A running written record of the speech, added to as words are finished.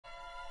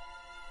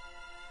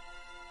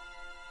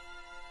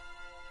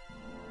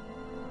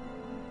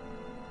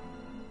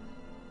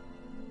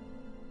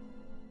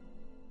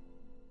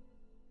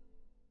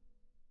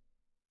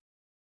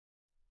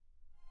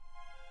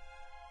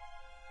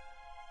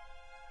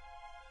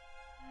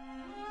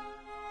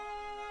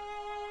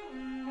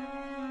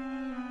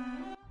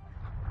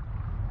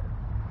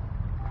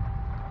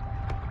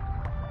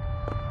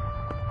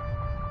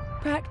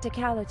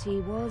Practicality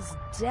was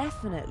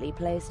definitely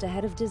placed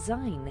ahead of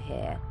design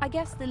here. I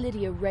guess the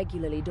Lydia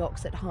regularly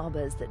docks at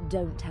harbours that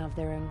don't have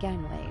their own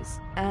gangways,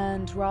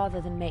 and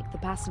rather than make the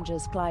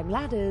passengers climb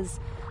ladders,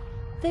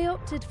 they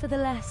opted for the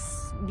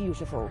less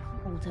beautiful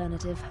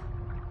alternative.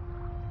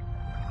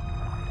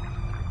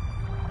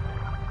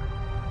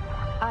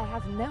 I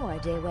have no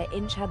idea where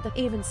Inch had the...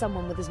 Even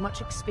someone with as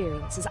much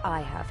experience as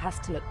I have has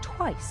to look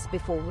twice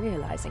before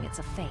realizing it's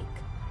a fake.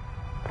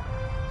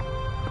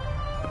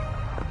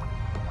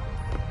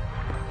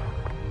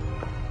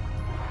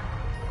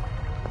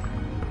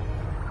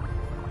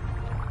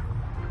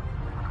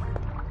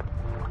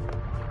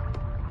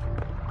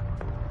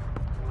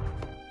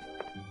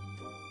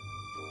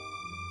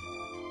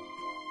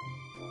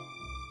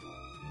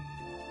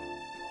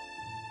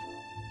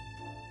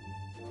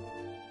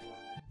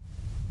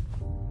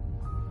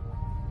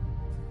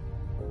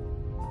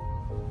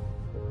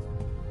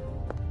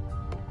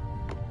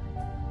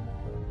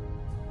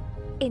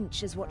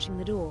 Inch is watching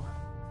the door.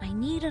 I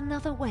need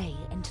another way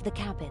into the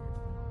cabin.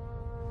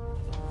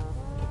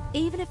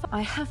 Even if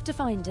I have to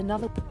find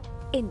another...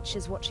 Inch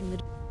is watching the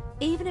door.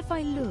 Even if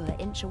I lure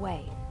Inch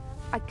away,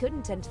 I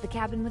couldn't enter the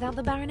cabin without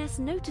the Baroness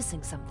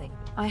noticing something.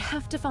 I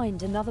have to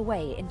find another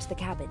way into the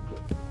cabin.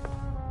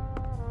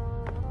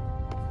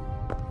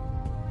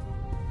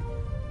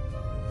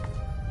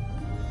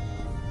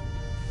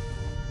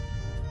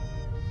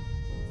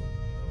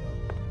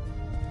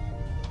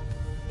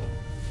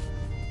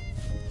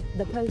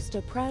 The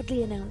poster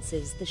proudly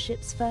announces the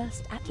ship's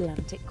first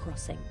Atlantic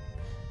crossing.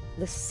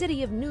 The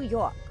city of New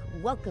York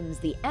welcomes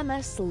the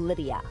MS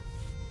Lydia.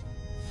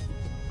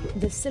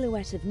 The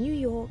silhouette of New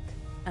York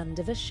and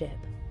of a ship,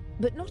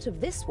 but not of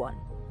this one.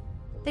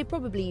 They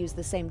probably use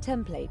the same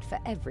template for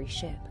every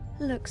ship.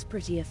 Looks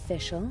pretty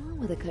official,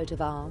 with a coat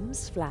of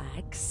arms,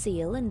 flag,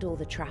 seal, and all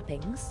the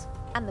trappings.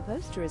 And the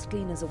poster is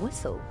clean as a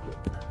whistle.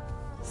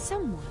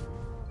 Someone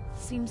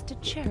seems to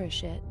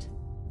cherish it.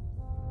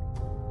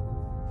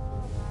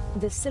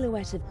 The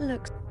silhouette of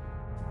looks...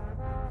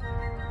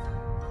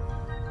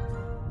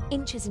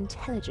 Inch is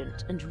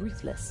intelligent and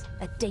ruthless,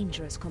 a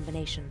dangerous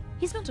combination.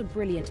 He's not a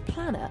brilliant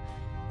planner,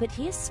 but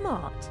he is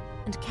smart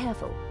and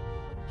careful.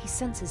 He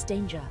senses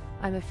danger.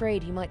 I'm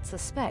afraid he might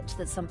suspect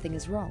that something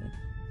is wrong.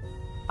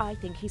 I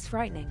think he's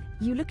frightening.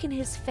 You look in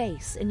his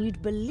face and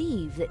you'd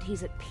believe that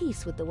he's at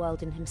peace with the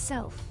world and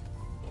himself.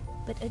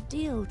 But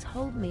Adil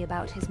told me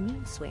about his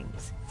mood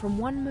swings. From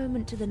one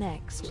moment to the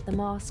next, the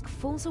mask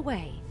falls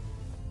away,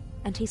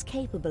 and he's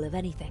capable of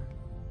anything.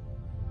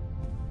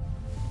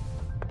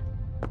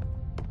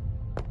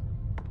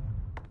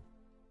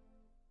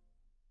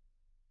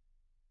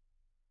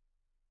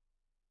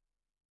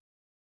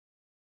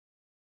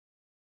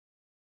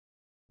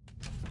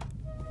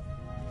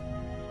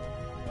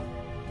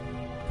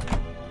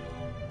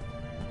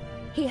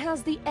 He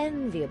has the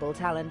enviable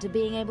talent of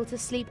being able to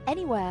sleep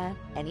anywhere,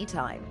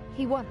 anytime.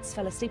 He once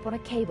fell asleep on a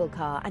cable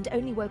car and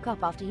only woke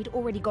up after he'd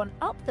already gone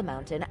up the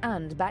mountain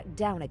and back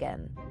down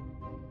again.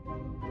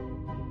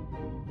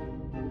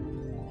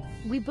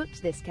 We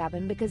booked this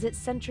cabin because it's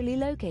centrally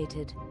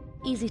located,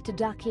 easy to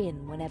duck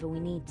in whenever we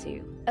need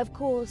to. Of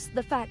course,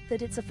 the fact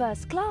that it's a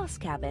first-class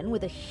cabin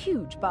with a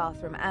huge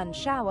bathroom and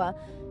shower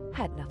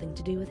had nothing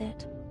to do with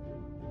it.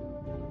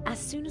 As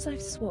soon as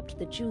I've swapped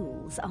the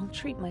jewels, I'll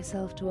treat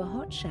myself to a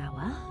hot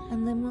shower,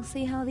 and then we'll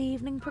see how the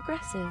evening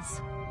progresses.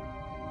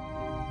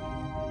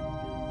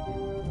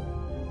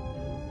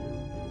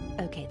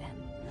 Okay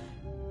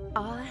then.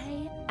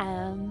 I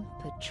am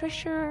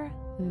Patricia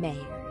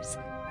Mayers.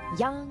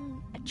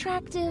 Young,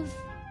 attractive,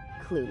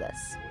 clueless.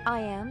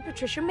 I am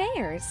Patricia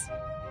Mayers.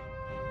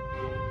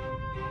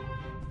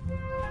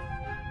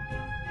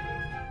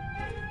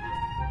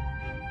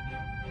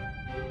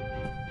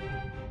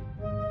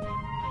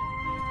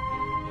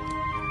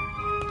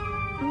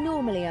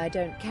 Normally I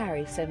don't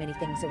carry so many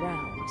things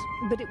around,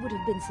 but it would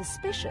have been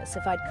suspicious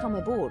if I'd come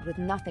aboard with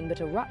nothing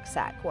but a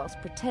rucksack whilst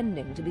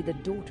pretending to be the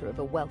daughter of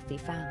a wealthy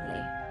family.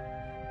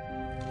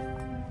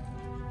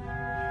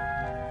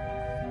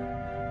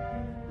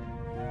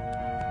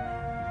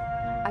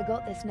 I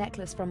got this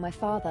necklace from my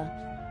father.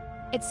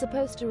 It's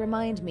supposed to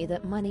remind me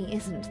that money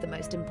isn't the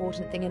most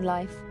important thing in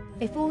life.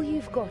 If all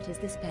you've got is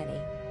this penny,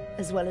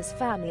 as well as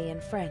family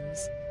and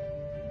friends,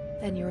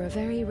 then you're a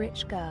very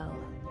rich girl,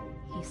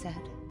 he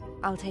said.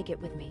 I'll take it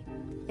with me.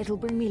 It'll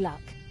bring me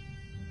luck.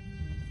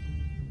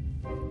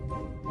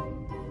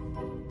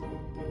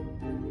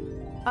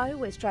 I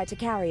always try to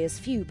carry as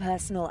few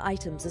personal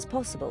items as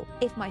possible.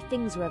 If my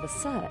things are ever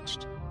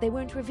searched, they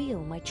won't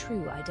reveal my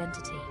true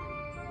identity.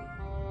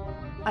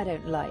 I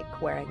don't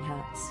like wearing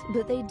hats,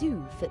 but they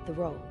do fit the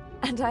role.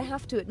 And I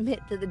have to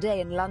admit that the day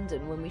in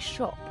London when we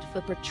shopped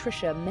for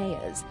Patricia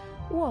Mayers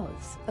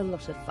was a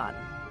lot of fun.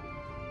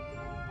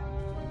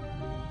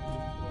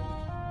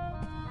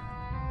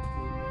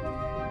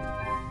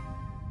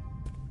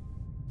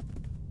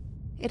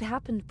 It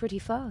happened pretty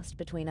fast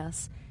between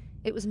us.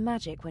 It was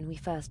magic when we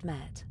first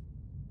met.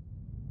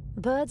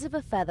 Birds of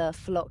a feather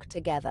flock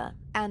together,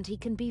 and he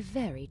can be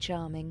very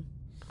charming.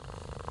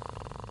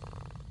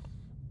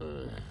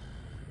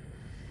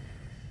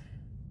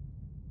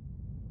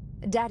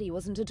 Daddy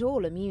wasn't at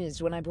all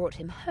amused when I brought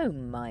him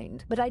home,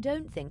 mind, but I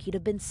don't think he'd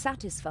have been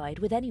satisfied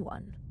with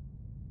anyone.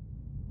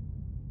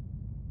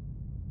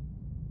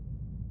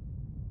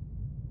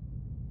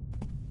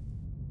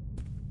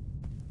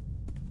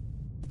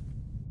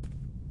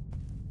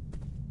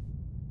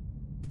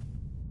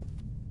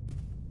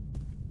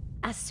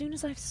 As soon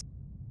as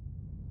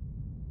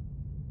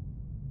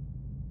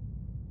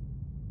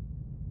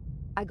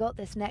I got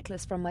this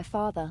necklace from my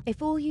father.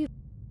 If all you...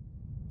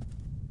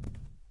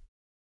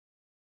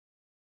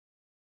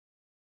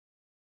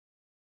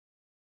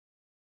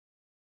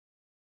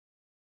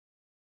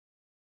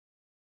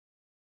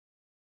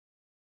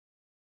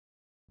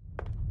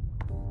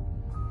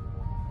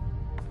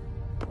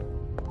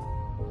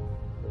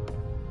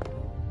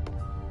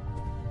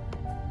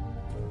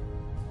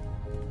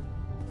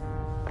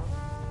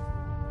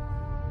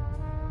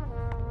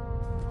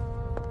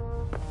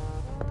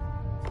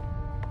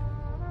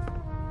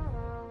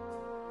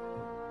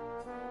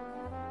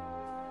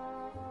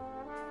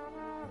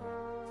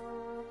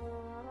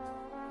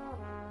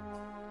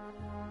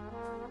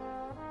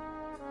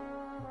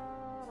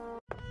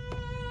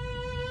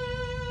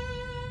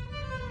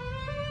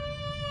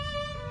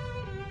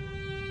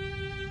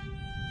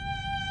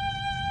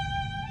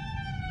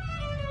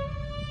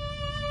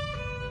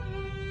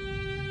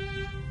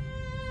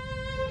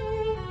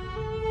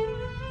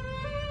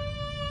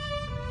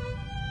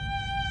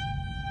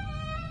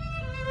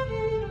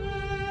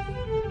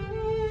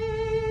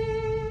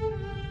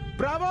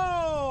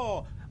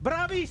 Bravo!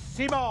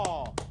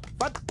 Bravissimo!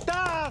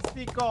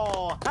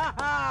 Fantastico! Ha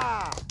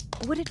ha!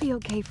 Would it be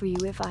okay for you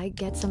if I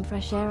get some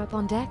fresh air up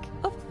on deck?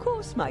 Of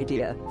course, my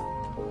dear.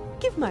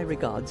 Give my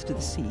regards to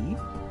the sea.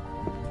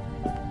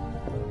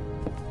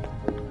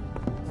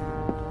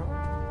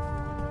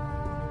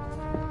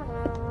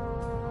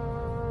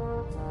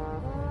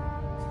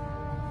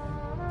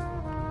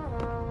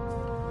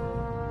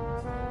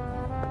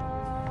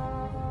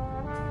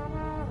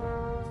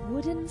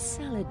 Wooden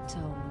salad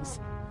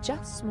tongs,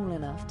 just small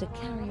enough to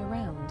carry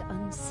around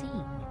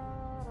unseen.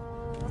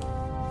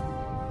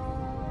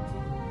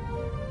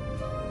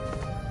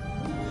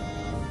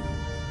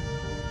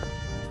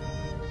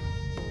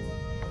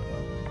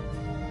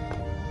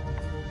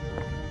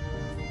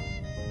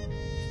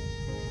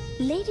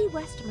 Lady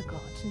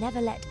Westmacott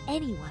never let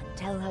anyone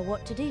tell her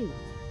what to do.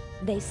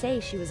 They say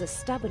she was a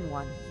stubborn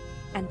one,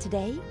 and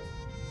today,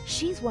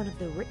 she's one of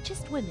the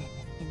richest women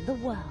in the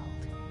world.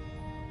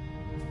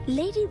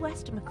 Lady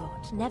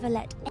Westmacott never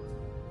let...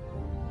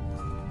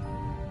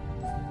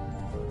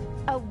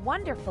 A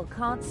wonderful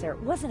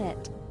concert, wasn't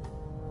it?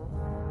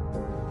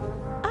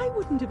 I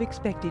wouldn't have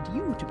expected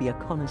you to be a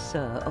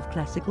connoisseur of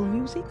classical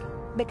music.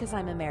 Because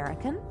I'm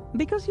American?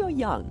 Because you're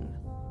young,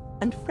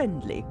 and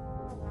friendly,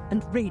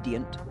 and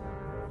radiant.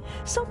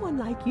 Someone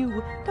like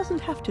you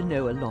doesn't have to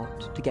know a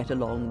lot to get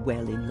along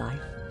well in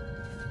life.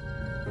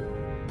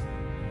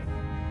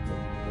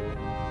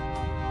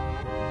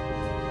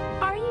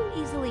 Are you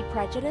easily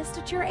prejudiced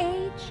at your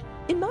age?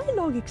 In my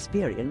long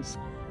experience,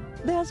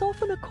 there's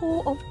often a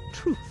core of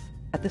truth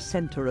at the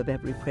center of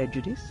every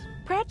prejudice.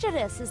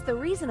 Prejudice is the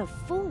reason of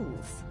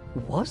fools.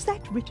 Was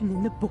that written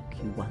in the book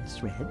you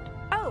once read?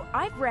 Oh,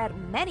 I've read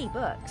many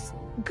books.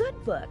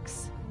 Good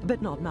books.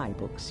 But not my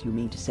books, you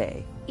mean to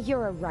say?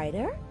 You're a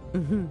writer?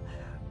 Mm-hmm.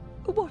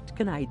 What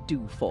can I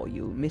do for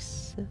you,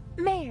 Miss...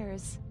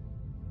 Mayers.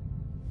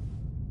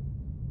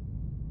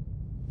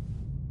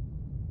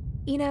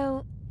 You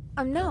know,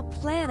 I'm not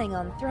planning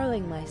on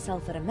throwing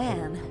myself at a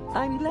man.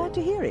 I'm glad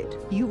to hear it.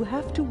 You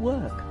have to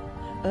work.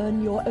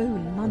 Earn your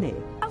own money.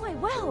 Oh, I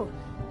will.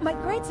 My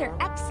grades are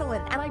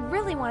excellent, and I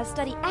really want to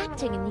study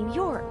acting in New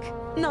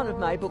York. None of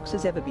my books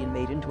has ever been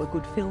made into a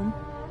good film.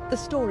 The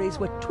stories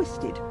were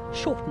twisted,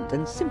 shortened,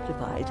 and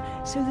simplified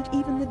so that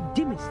even the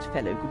dimmest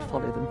fellow could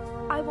follow them.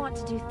 I want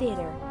to do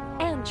theater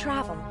and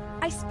travel.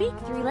 I speak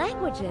 3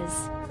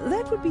 languages.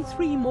 That would be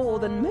 3 more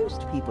than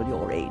most people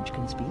your age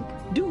can speak.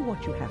 Do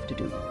what you have to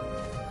do.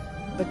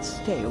 But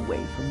stay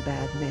away from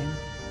bad men.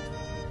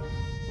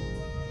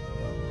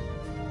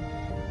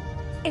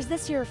 Is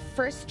this your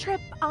first trip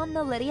on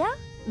the Lydia?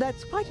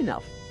 That's quite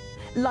enough.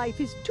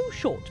 Life is too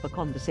short for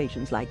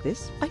conversations like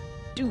this. I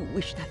do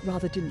wish that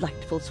rather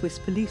delightful Swiss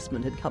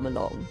policeman had come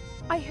along.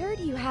 I heard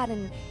you had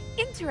an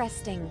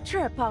interesting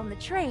trip on the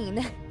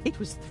train. It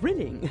was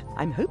thrilling.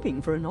 I'm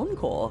hoping for an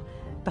encore.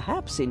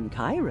 Perhaps in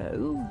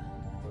Cairo.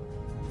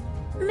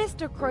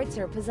 Mr.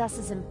 Kreutzer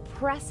possesses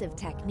impressive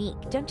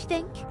technique, don't you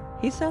think?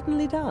 He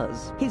certainly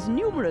does. His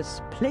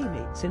numerous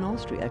playmates in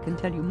Austria can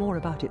tell you more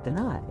about it than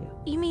I.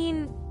 You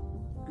mean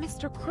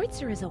Mr.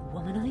 Kreutzer is a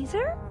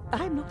womanizer?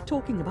 I'm not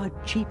talking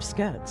about cheap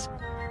skirts.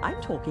 I'm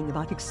talking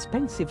about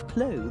expensive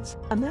clothes.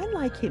 A man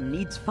like him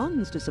needs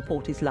funds to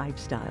support his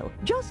lifestyle.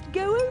 Just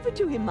go over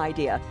to him, my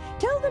dear.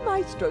 Tell the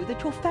maestro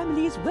that your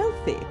family is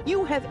wealthy.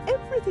 You have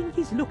everything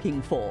he's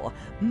looking for.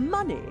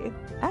 Money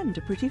and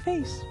a pretty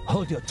face.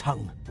 Hold your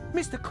tongue.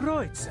 Mr.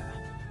 Kreutzer,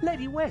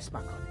 Lady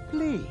Westmacott,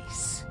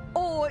 please.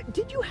 Or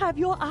did you have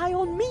your eye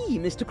on me,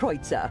 Mr.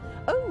 Kreutzer?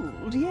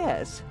 Old,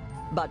 yes,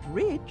 but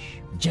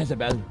rich.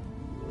 Jezebel.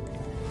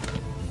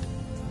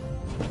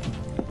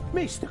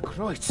 Mr.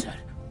 Kreutzer,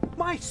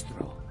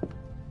 Maestro.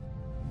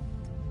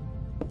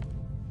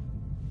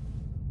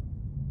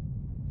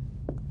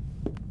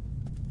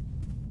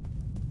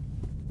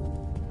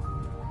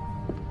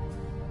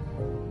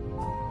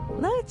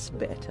 That's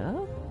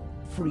better.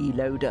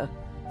 Freeloader.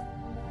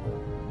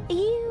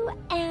 You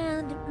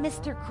and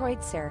Mr.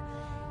 Kreutzer,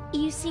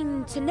 you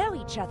seem to know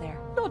each other.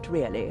 Not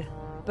really.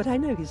 But I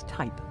know his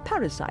type.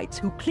 Parasites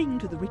who cling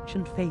to the rich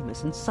and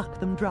famous and suck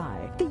them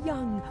dry. The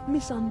young,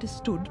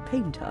 misunderstood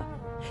painter.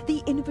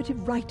 The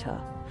innovative writer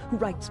who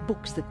writes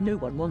books that no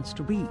one wants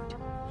to read.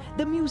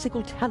 The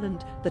musical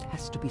talent that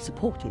has to be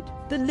supported.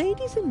 The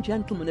ladies and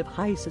gentlemen of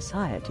high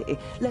society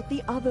let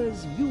the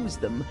others use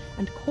them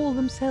and call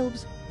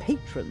themselves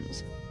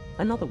patrons.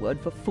 Another word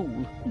for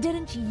fool.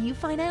 Didn't you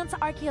finance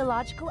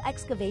archaeological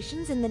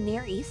excavations in the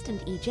Near East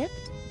and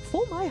Egypt?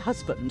 For my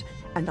husband,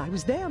 and I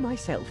was there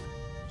myself.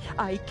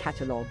 I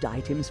catalogued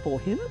items for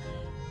him,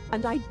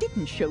 and I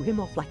didn't show him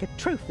off like a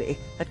trophy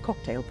at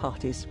cocktail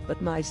parties.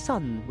 But my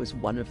son was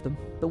one of them,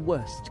 the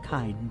worst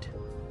kind.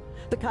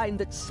 The kind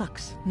that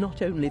sucks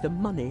not only the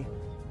money,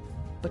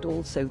 but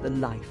also the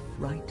life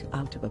right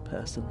out of a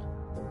person.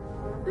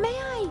 May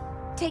I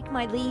take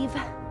my leave?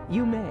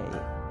 You may.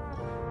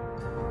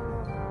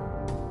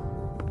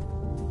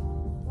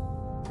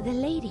 The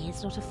lady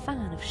is not a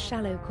fan of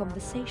shallow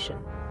conversation,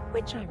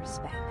 which I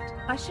respect.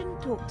 I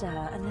shouldn't talk to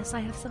her unless I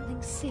have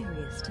something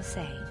serious to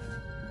say.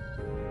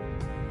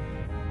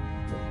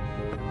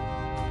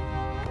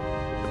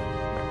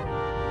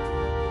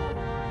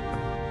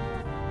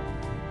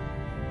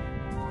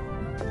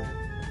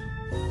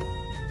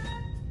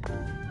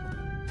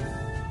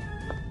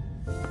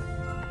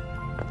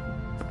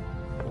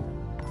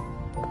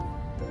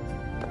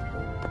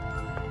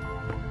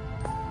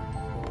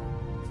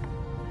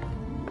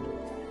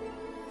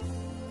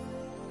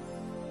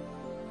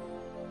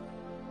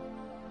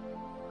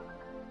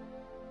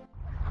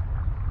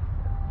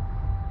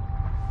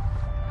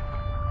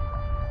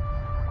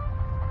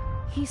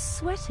 He's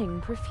sweating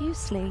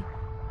profusely.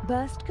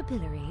 Burst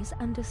capillaries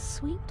and a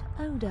sweet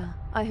odor.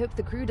 I hope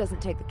the crew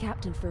doesn't take the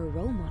captain for a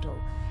role model,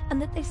 and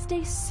that they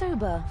stay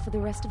sober for the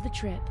rest of the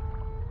trip.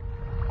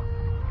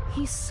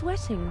 He's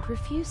sweating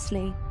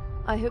profusely.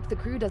 I hope the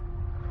crew does.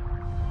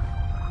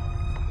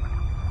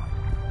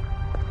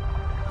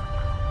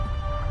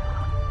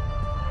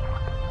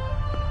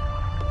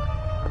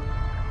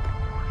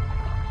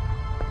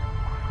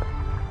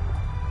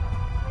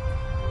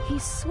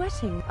 He's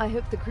sweating. I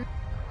hope the crew.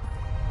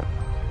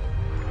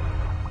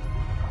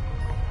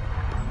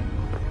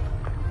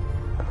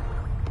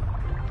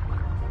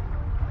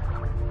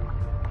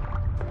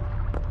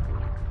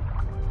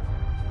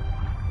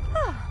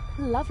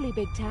 Lovely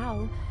big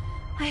towel.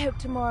 I hope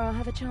tomorrow I'll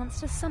have a chance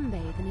to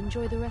sunbathe and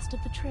enjoy the rest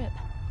of the trip.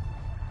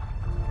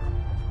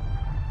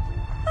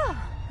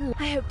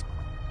 I hope...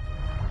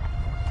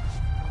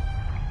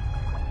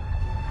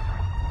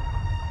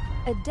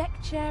 A deck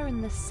chair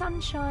in the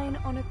sunshine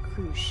on a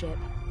cruise ship.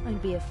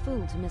 I'd be a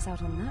fool to miss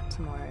out on that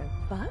tomorrow,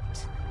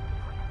 but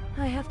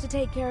I have to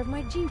take care of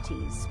my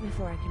duties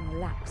before I can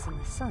relax in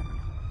the sun.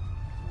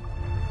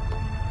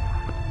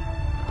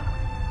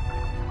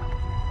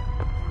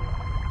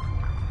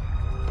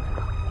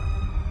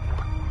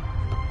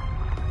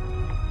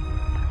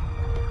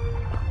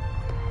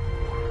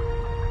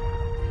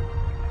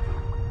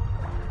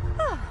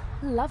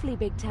 Lovely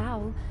big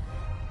towel.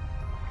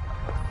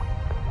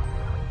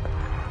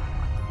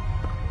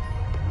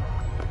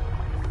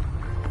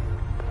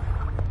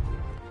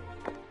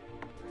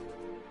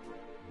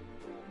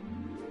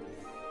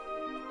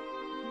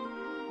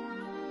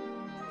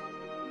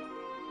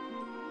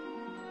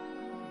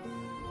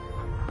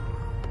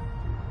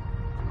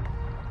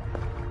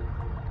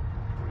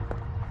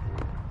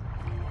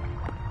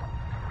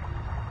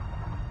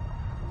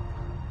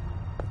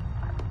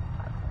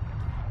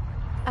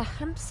 A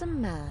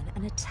handsome man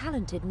and a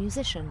talented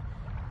musician,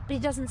 but he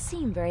doesn't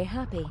seem very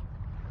happy.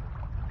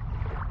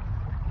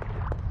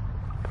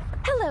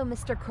 Hello,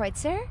 Mr.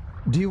 Kreutzer.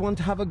 Do you want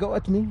to have a go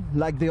at me,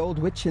 like the old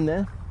witch in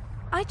there?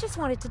 I just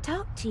wanted to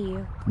talk to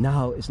you.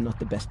 Now is not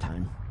the best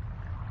time.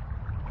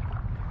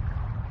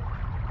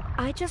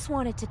 I just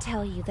wanted to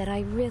tell you that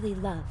I really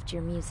loved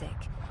your music,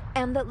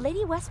 and that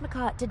Lady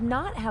Westmacott did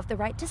not have the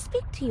right to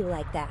speak to you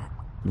like that.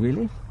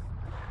 Really?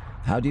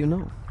 How do you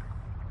know?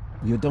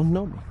 You don't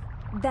know me.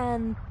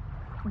 Then,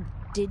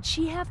 did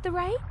she have the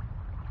right?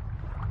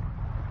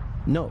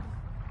 No,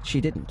 she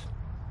didn't.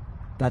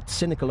 That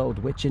cynical old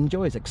witch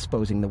enjoys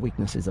exposing the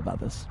weaknesses of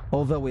others,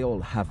 although we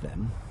all have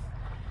them.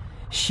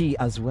 She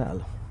as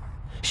well.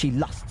 She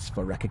lusts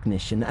for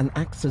recognition and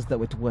acts as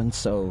though it weren't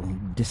so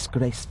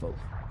disgraceful.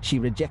 She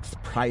rejects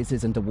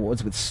prizes and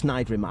awards with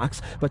snide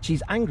remarks, but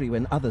she's angry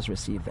when others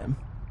receive them.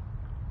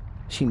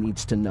 She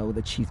needs to know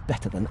that she's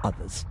better than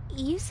others.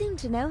 You seem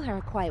to know her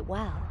quite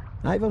well.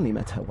 I've only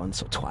met her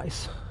once or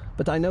twice,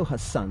 but I know her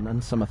son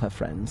and some of her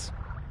friends.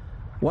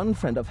 One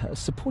friend of hers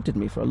supported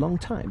me for a long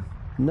time.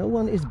 No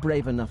one is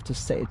brave enough to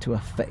say it to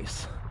her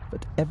face,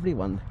 but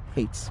everyone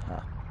hates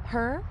her.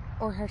 Her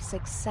or her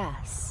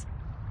success?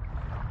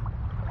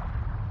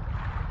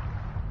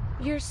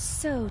 You're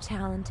so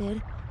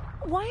talented.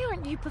 Why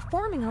aren't you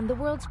performing on the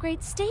world's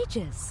great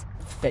stages?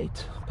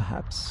 Fate,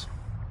 perhaps.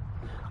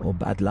 Or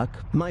bad luck.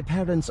 My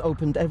parents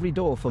opened every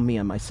door for me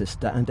and my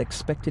sister and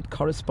expected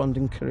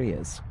corresponding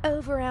careers.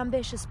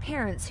 Over-ambitious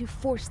parents who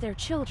force their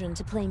children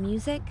to play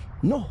music?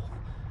 No,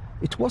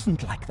 it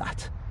wasn't like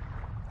that.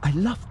 I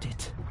loved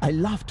it. I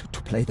loved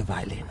to play the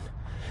violin.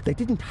 They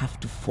didn't have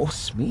to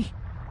force me.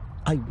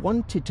 I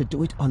wanted to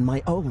do it on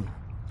my own.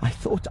 I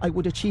thought I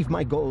would achieve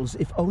my goals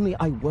if only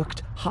I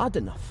worked hard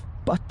enough.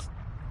 But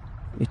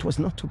it was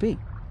not to be.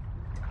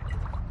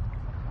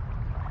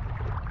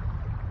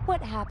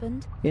 What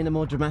happened? In a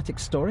more dramatic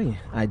story,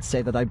 I'd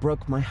say that I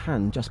broke my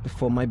hand just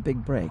before my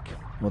big break,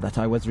 or that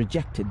I was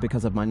rejected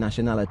because of my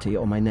nationality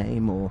or my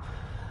name, or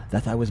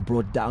that I was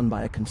brought down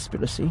by a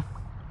conspiracy.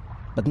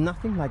 But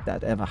nothing like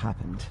that ever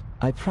happened.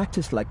 I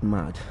practiced like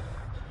mad.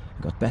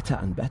 Got better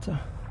and better.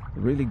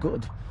 Really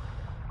good.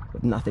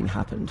 But nothing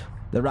happened.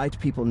 The right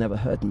people never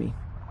heard me.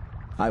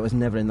 I was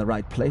never in the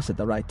right place at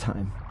the right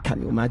time.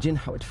 Can you imagine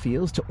how it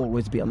feels to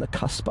always be on the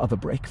cusp of a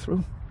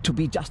breakthrough? To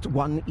be just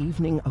one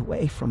evening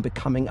away from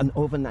becoming an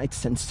overnight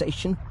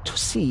sensation? To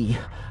see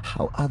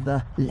how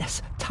other,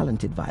 less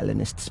talented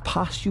violinists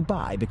pass you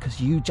by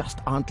because you just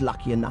aren't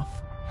lucky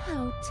enough?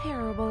 How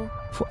terrible.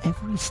 For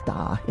every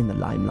star in the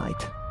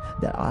limelight,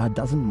 there are a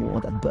dozen more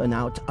that burn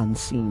out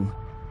unseen,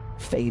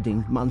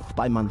 fading month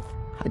by month.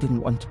 I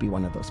didn't want to be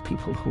one of those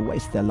people who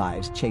waste their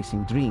lives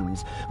chasing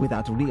dreams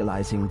without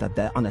realizing that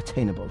they're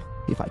unattainable.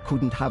 If I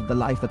couldn't have the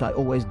life that I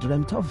always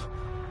dreamt of,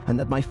 and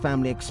that my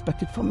family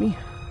expected from me,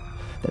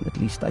 then at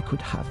least I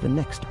could have the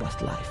next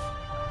best life.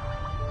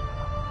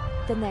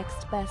 The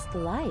next best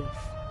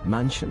life?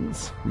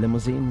 Mansions,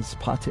 limousines,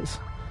 parties.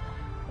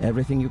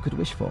 Everything you could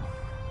wish for.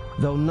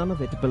 Though none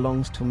of it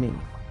belongs to me.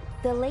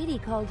 The lady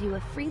called you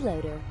a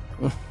freeloader.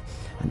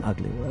 An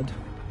ugly word,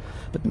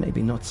 but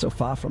maybe not so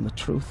far from the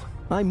truth.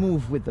 I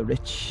move with the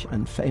rich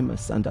and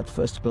famous, and at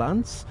first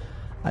glance,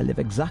 I live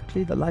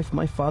exactly the life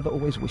my father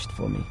always wished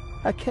for me.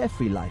 A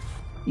carefree life,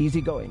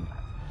 easygoing.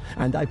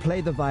 And I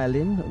play the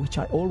violin, which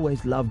I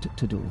always loved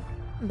to do.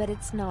 But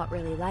it's not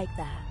really like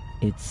that.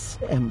 It's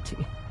empty.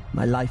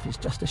 My life is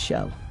just a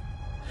shell.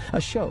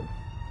 A show,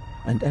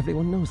 and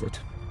everyone knows it.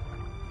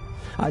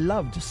 I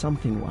loved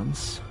something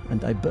once,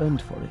 and I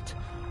burned for it.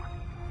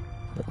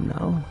 But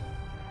now,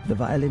 the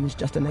violin is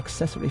just an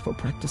accessory for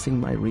practicing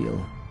my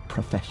real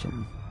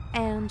profession.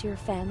 And your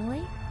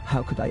family?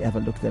 How could I ever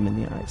look them in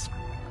the eyes?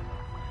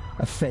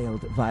 A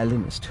failed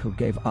violinist who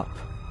gave up.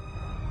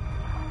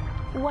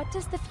 What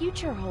does the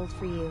future hold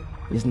for you?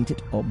 Isn't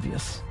it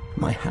obvious?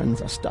 My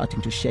hands are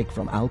starting to shake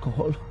from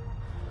alcohol.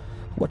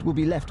 What will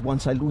be left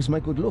once I lose my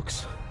good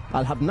looks?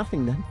 I'll have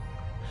nothing then.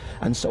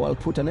 And so I'll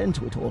put an end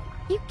to it all.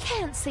 You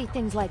can't say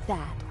things like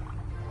that.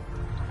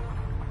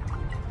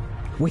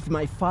 With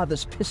my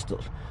father's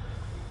pistol,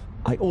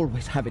 I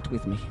always have it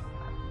with me.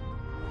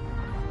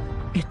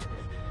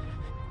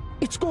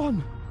 It's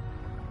gone.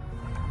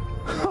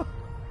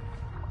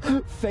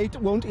 Fate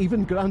won't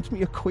even grant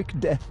me a quick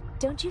death.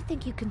 Don't you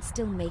think you can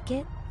still make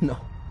it? No.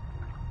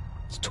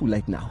 It's too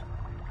late now.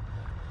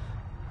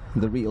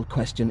 The real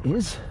question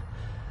is,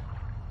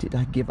 did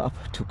I give up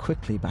too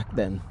quickly back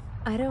then?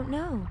 I don't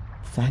know.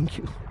 Thank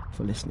you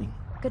for listening.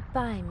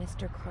 Goodbye,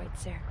 Mr.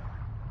 Kreutzer.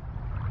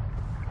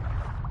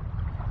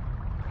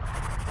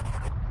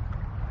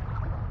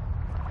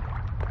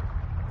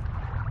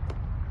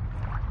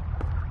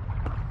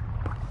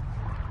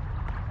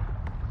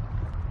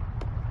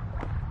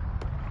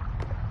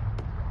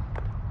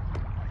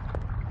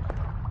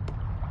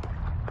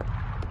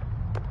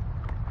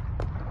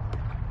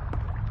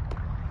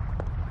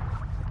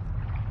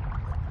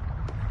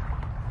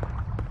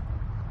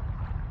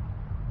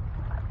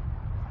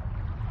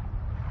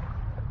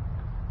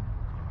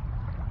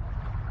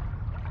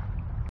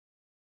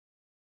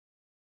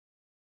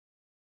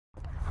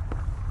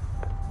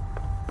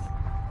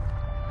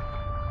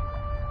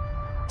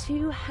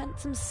 Two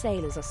handsome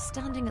sailors are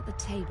standing at the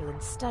table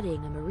and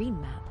studying a marine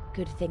map.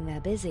 Good thing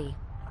they're busy.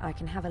 I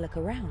can have a look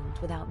around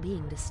without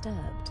being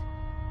disturbed.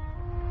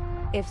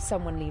 If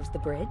someone leaves the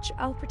bridge,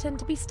 I'll pretend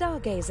to be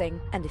stargazing,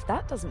 and if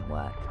that doesn't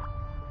work,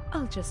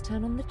 I'll just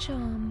turn on the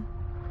charm.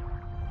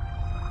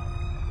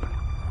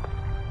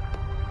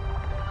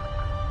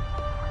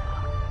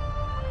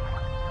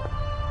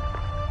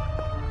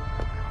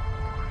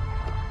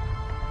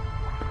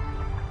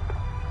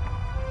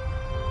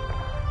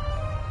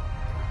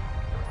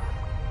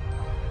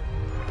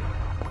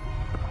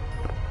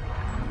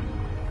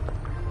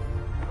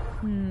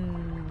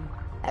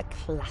 A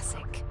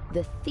classic.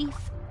 The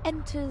thief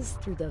enters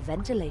through the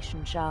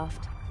ventilation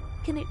shaft.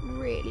 Can it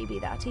really be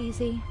that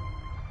easy?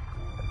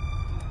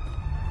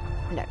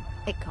 No,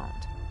 it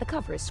can't. The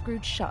cover is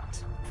screwed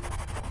shut.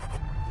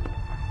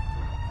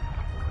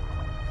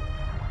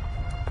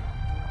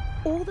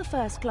 All the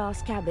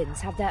first-class cabins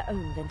have their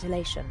own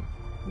ventilation.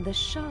 The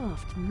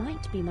shaft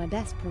might be my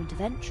best point of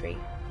entry,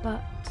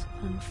 but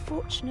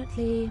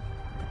unfortunately,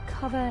 the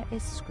cover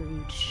is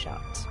screwed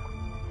shut.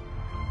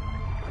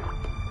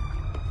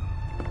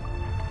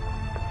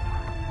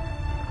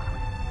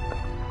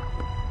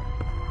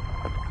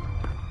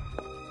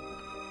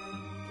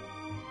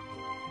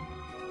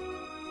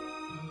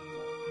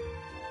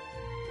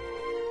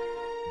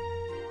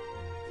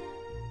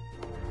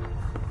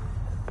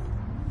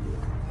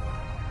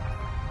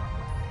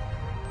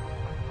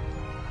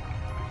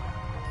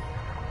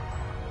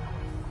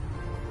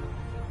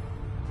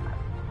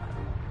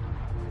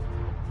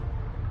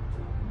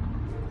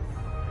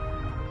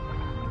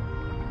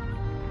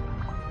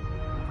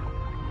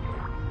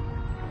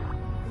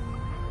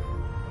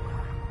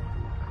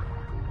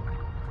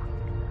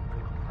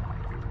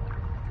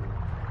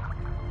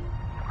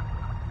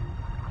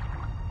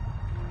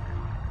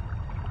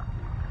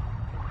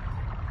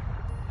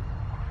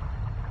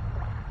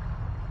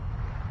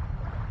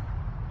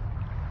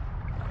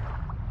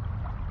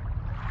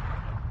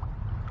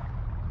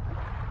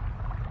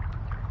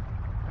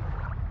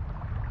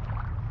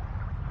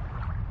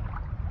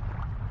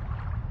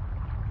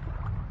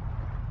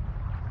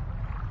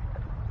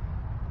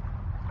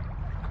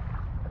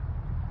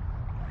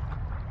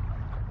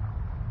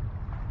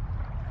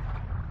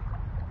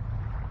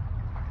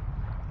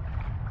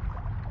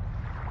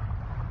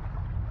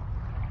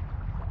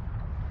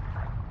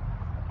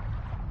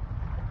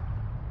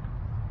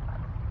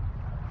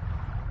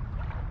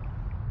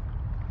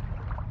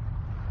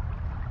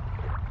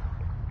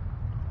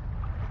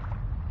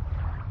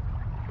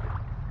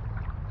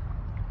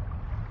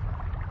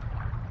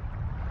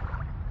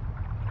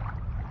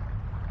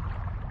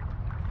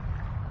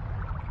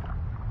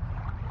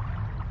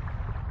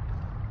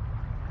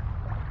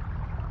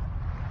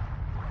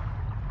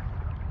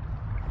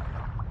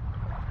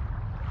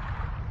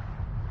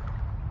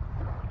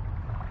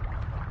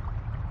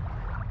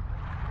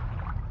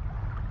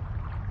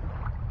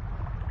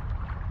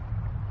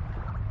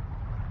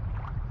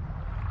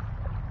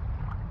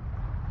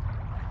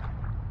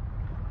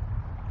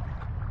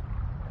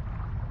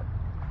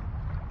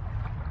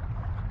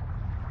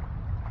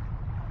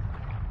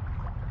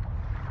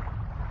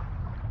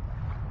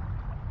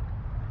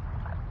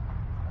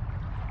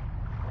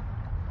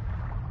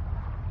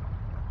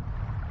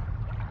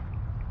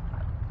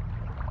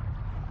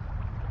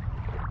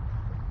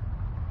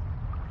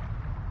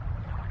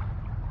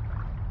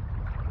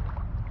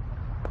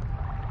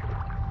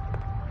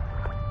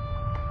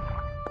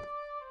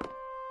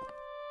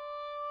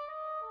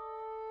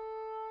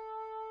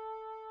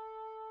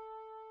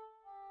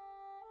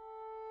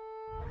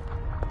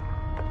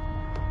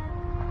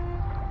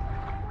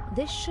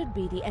 This should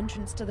be the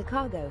entrance to the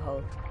cargo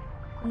hold.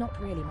 Not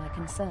really my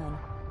concern.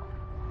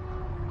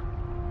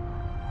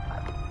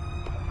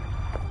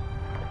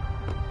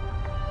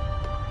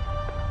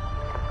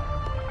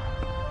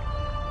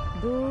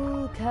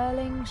 Bull,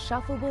 curling,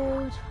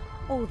 shuffleboard,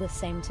 all the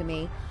same to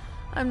me.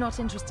 I'm not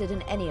interested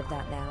in any of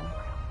that now.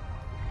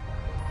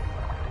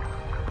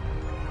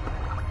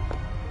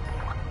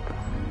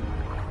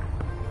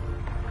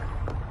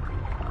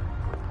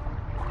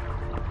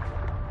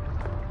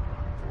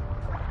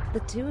 The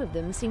two of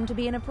them seem to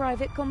be in a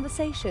private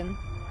conversation.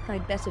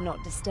 I'd better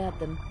not disturb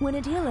them. When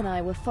Adil and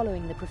I were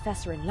following the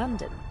professor in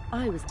London,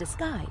 I was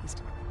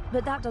disguised.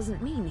 But that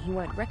doesn't mean he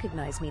won't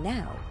recognize me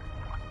now.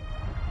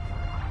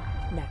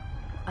 No,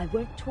 I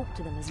won't talk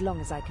to them as long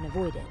as I can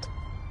avoid it.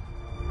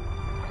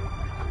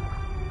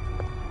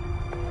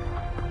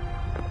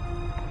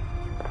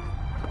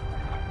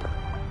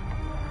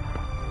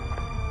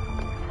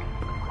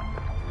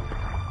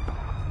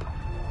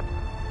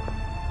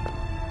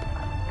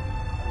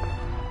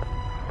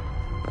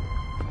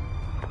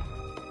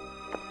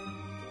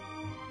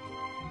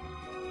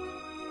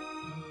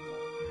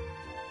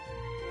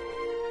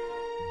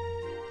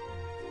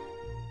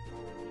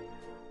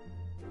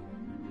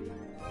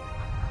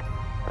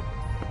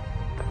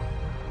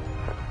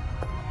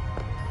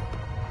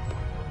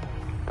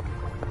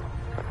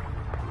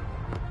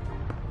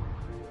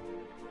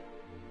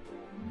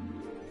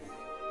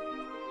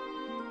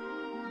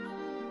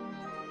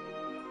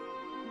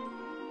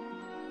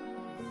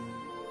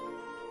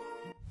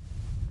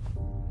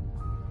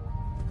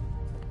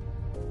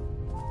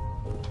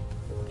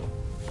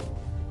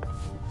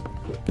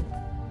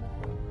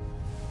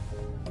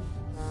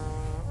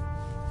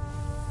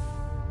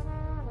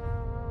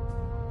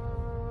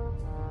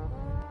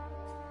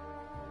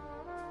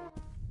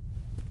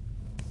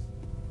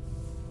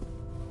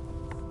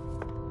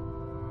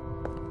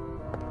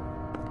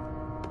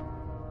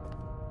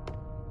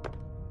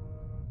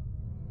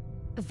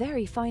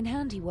 Very fine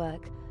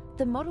handiwork.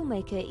 The model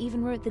maker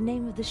even wrote the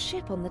name of the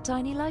ship on the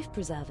tiny life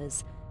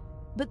preservers.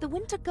 But the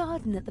winter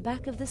garden at the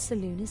back of the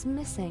saloon is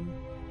missing.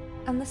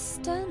 And the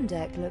stern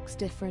deck looks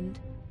different.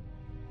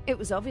 It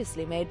was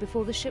obviously made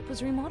before the ship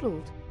was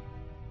remodeled.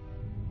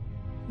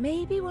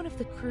 Maybe one of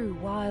the crew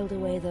whiled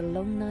away the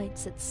long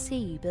nights at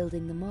sea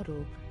building the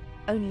model.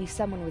 Only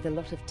someone with a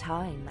lot of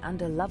time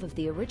and a love of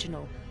the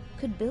original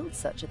could build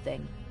such a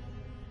thing.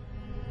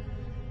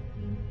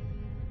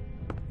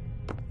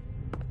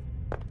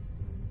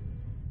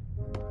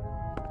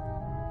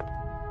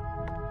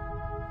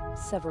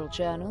 Several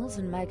journals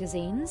and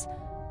magazines.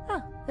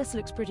 Ah, this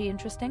looks pretty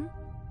interesting.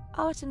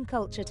 Art and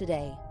Culture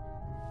Today.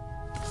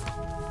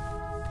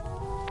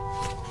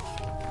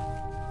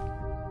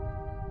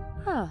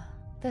 Ah,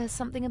 there's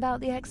something about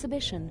the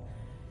exhibition.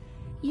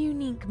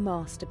 Unique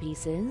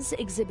masterpieces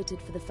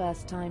exhibited for the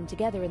first time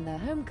together in their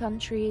home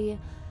country.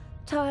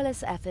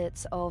 Tireless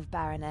efforts of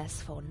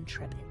Baroness von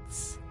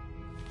Trebitz.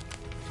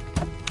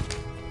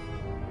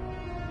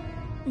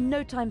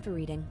 No time for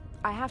reading.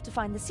 I have to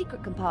find the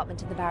secret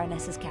compartment in the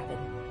Baroness's cabin.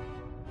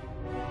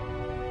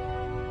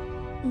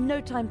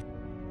 No time.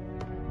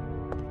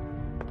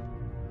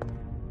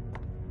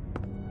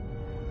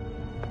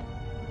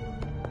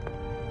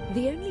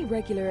 The only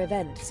regular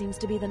event seems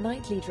to be the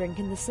nightly drink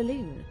in the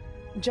saloon.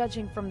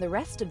 Judging from the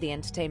rest of the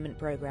entertainment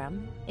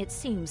program, it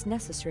seems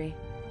necessary.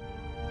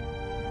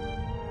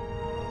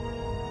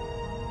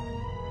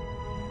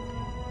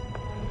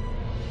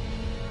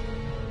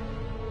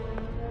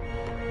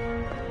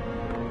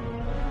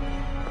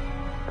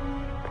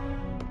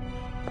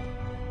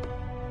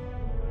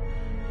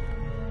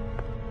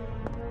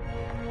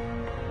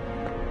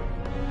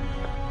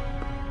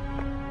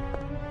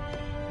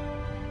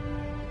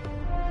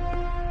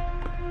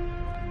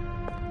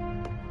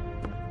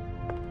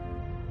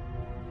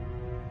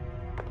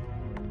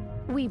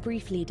 We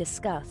briefly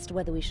discussed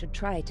whether we should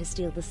try to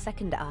steal the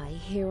second eye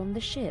here on the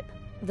ship.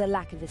 The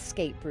lack of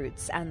escape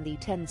routes and the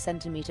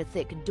 10-centimeter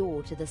thick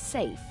door to the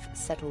safe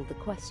settled the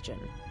question.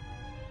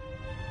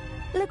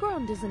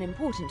 Legrand is an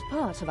important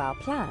part of our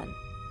plan.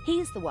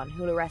 He's the one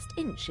who'll arrest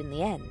Inch in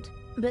the end.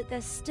 But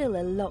there's still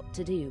a lot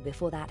to do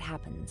before that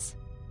happens.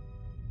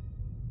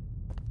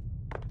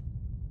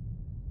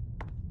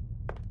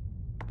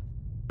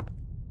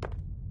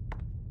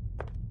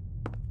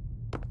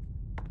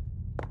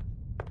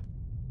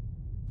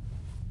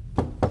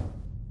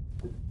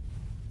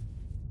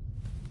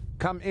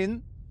 Come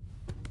in.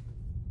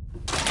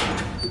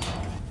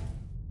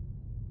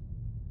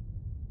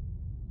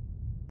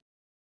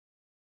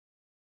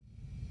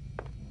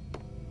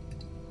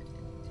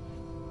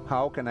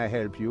 How can I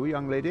help you,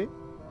 young lady?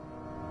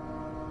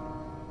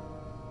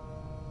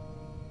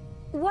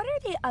 What are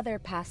the other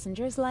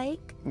passengers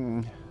like?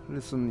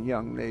 Listen,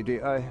 young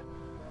lady, I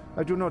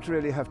do not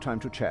really have time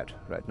to chat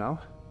right now.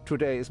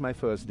 Today is my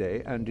first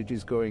day, and it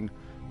is going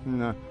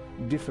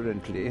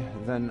differently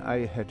than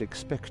I had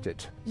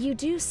expected. You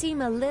do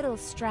seem a little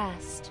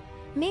stressed.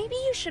 Maybe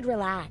you should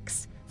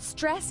relax.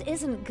 Stress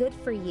isn't good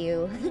for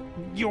you.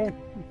 You're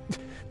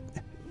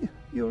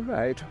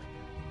right.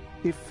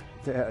 If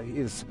there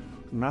is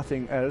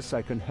nothing else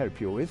I can help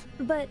you with?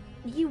 But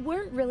you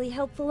weren't really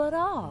helpful at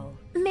all.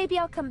 Maybe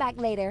I'll come back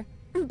later.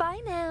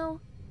 Bye now.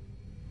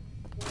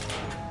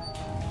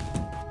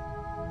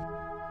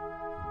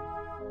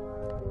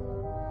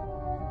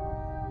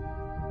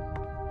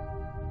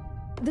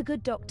 The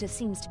good doctor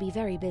seems to be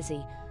very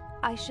busy.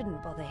 I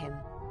shouldn't bother him.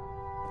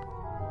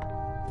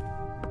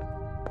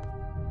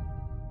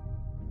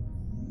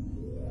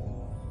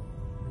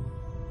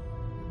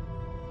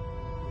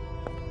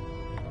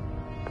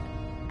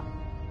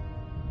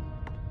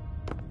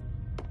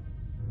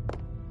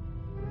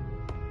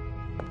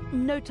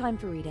 No time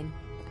for reading.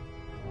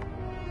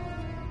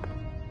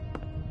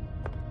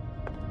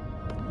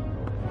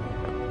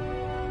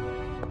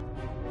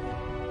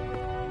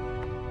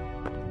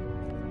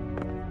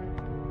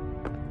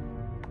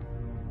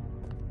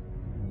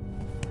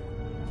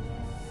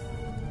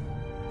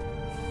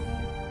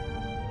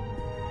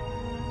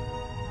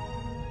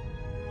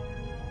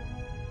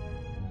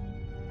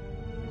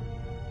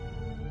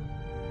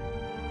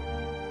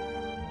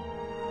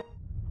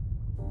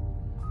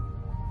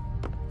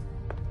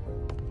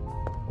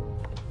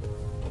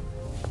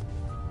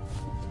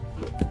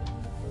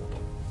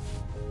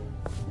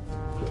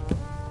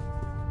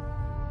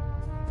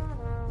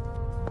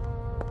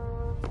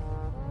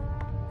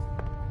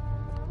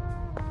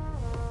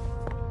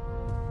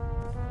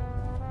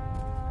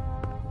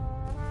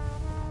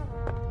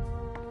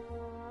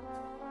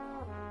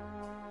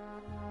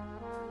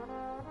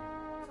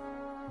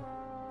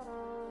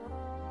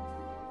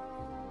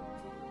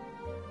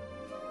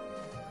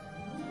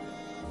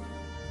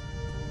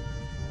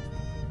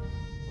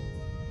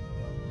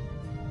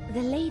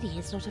 The lady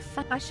is not a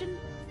fashion.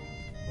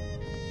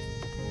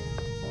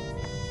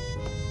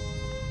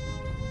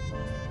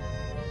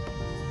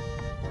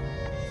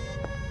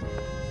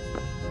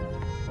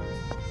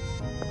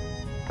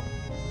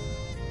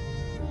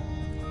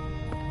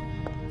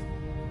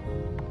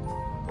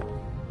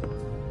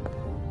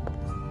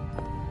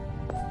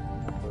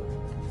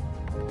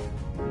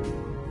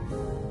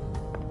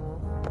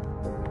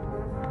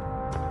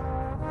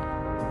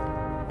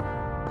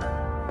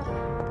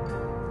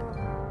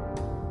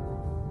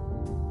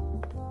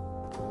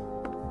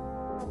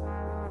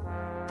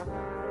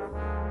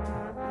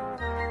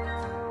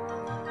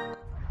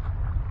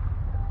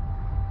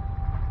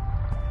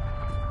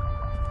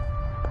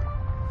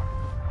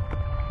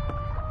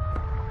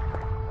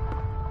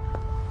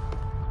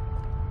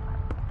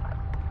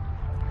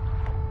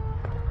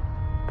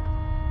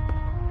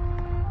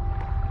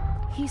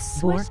 He's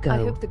swish. I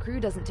hope the crew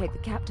doesn't take the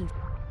captain.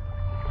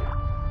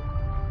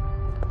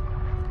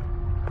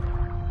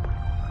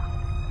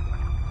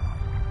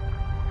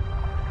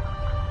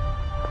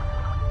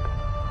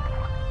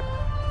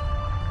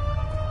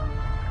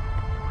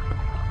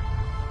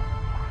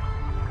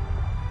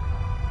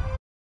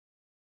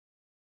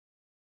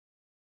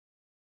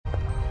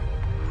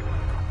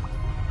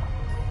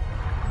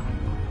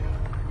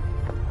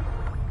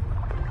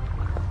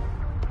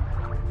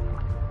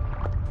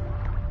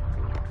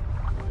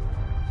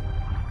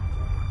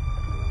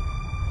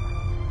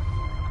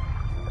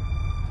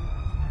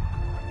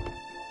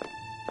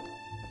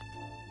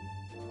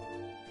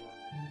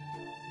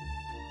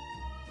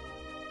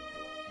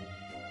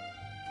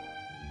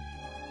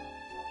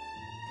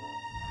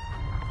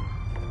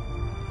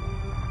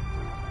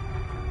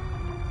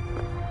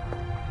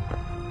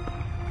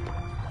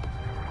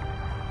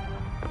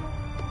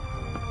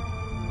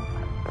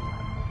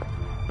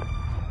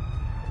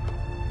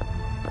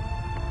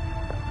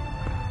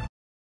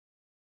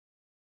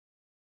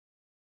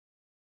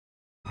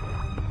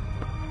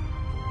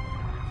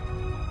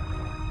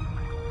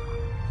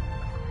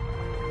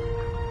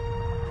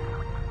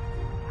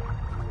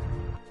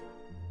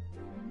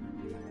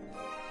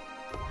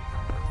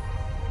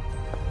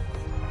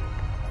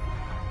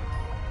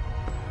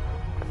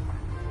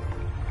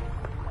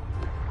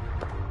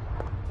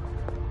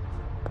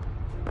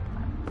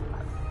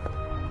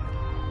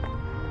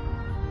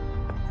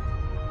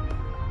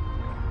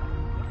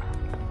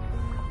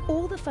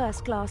 All the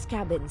first-class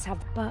cabins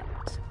have, but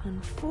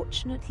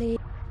unfortunately...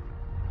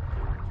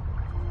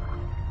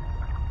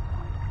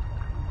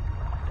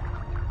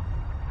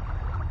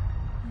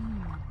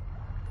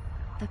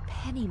 The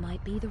penny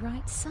might be the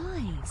right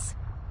size.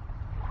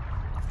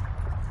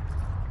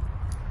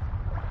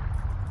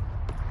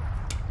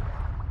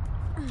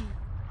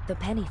 The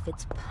penny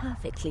fits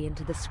perfectly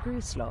into the screw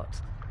slot,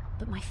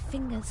 but my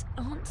fingers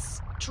aren't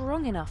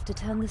strong enough to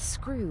turn the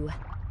screw.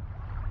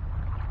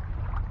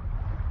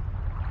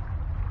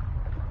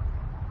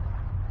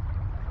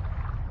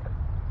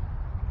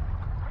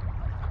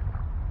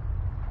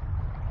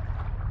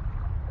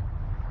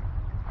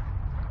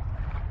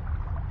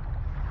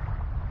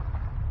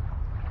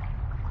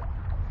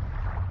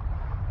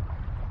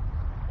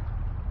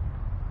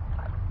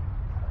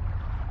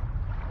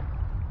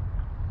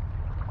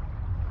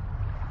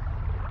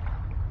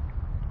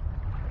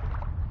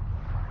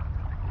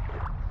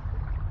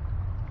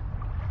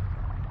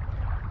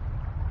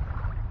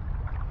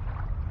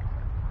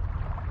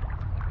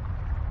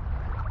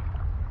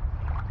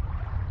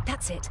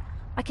 That's it.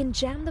 I can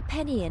jam the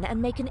penny in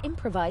and make an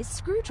improvised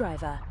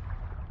screwdriver.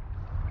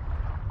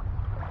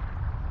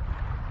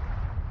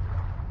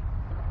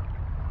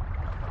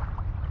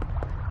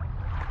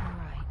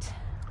 Right.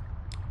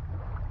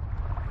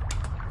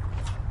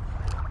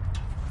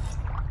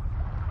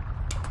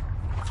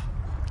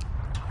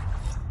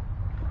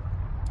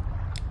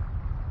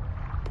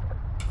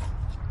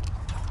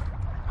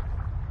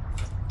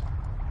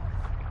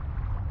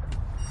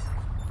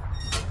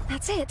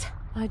 That's it.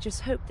 I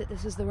just hope that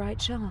this is the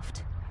right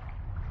shaft.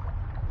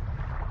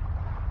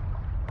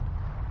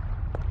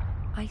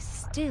 I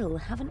still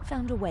haven't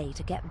found a way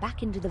to get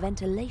back into the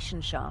ventilation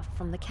shaft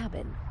from the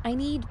cabin. I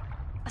need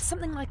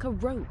something like a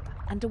rope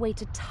and a way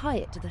to tie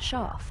it to the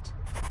shaft.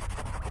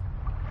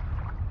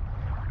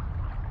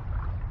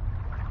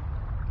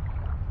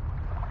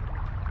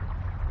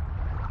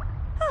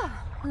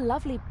 Ah,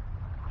 lovely.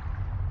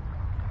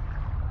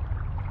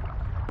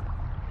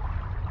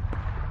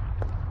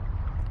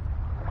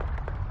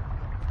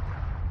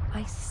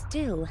 I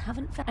still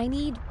haven't found... I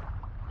need...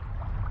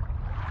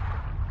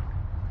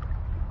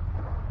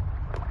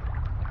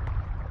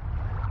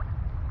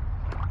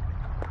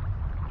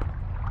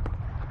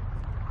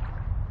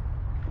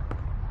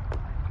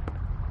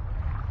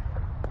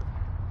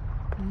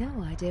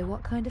 No idea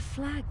what kind of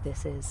flag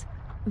this is,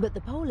 but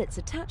the pole it's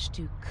attached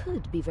to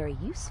could be very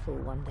useful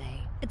one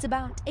day. It's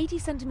about 80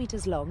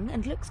 centimeters long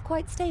and looks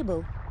quite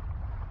stable.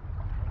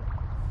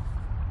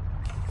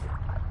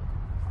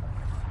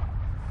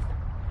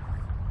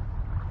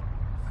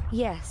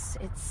 Yes,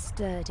 it's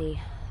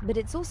sturdy, but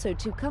it's also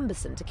too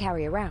cumbersome to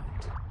carry around.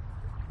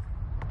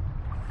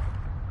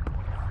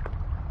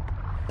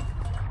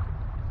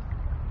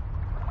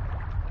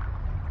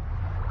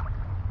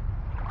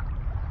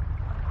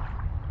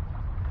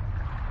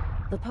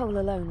 The pole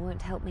alone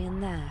won't help me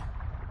in there.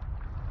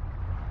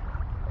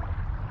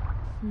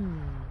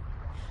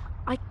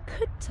 I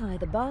could tie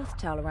the bath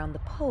towel around the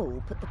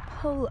pole, put the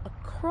pole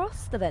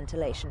across the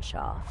ventilation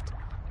shaft,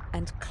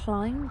 and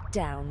climb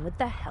down with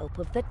the help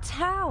of the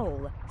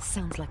towel.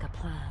 Sounds like a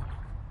plan.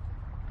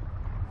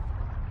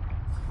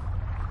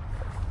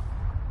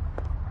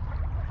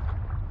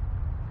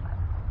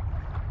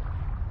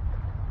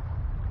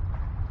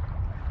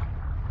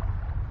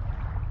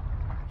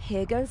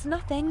 Here goes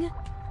nothing.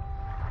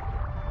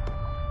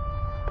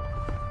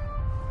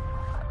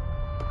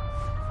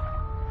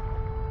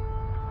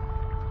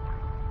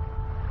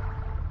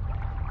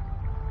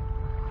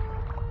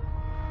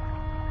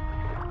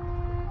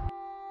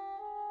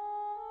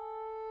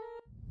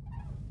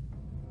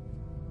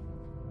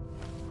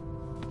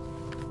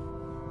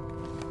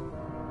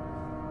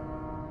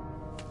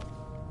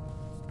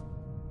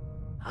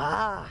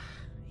 Ah,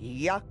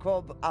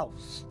 Jakob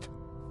Aust.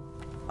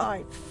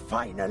 I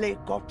finally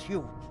got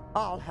you.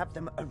 I'll have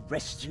them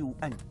arrest you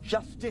and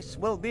justice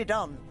will be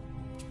done.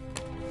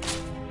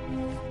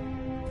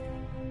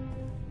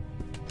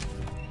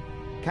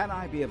 Can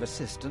I be of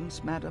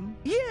assistance, madam?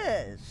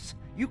 Yes,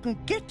 you can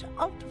get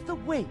out of the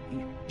way.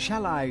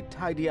 Shall I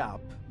tidy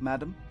up,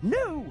 madam?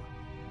 No,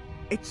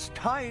 it's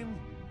time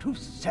to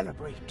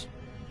celebrate.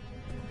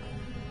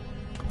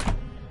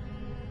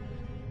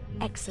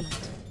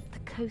 Excellent. The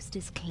coast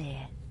is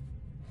clear.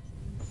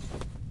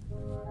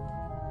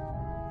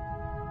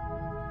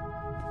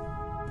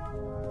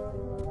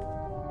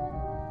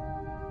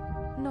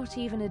 Not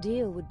even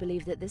Adil would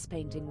believe that this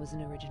painting was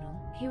an original.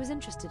 He was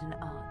interested in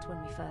art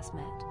when we first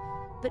met,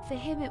 but for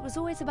him it was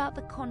always about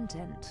the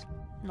content,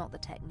 not the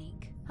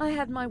technique. I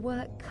had my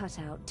work cut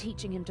out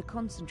teaching him to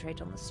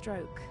concentrate on the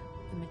stroke,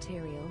 the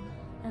material,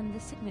 and the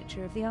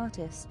signature of the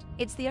artist.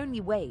 It's the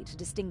only way to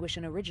distinguish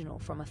an original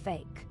from a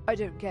fake. I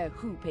don't care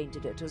who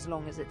painted it as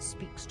long as it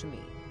speaks to me,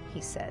 he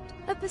said.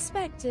 A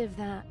perspective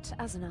that,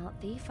 as an art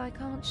thief, I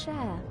can't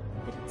share,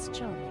 but it's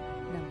charming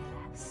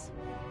nonetheless.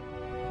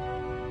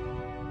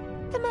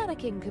 The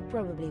mannequin could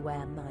probably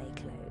wear my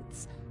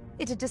clothes.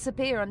 It'd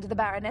disappear under the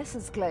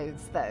Baroness's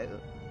clothes, though.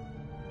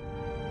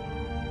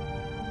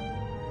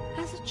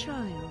 As a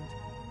child,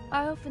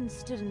 I often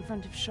stood in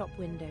front of shop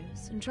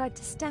windows and tried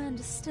to stand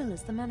as still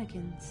as the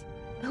mannequins.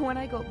 When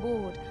I got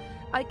bored,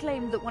 I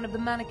claimed that one of the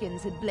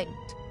mannequins had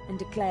blinked and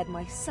declared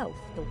myself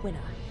the winner.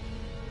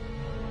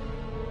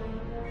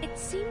 It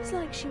seems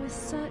like she was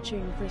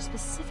searching for a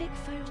specific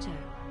photo,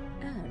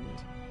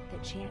 and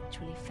that she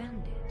actually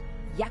found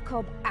it.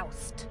 Jakob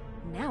Aust.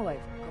 Now I've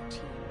got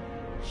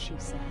you, she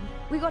said.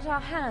 We got our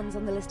hands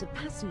on the list of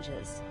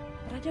passengers,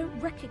 but I don't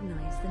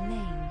recognize the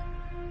name.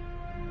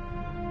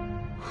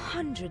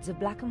 Hundreds of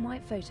black and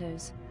white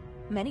photos,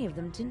 many of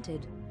them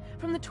tinted.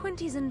 From the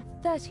 20s and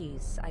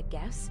 30s, I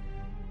guess.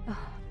 Ugh,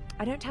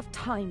 I don't have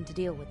time to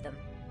deal with them.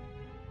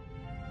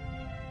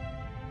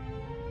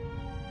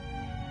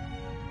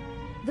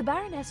 The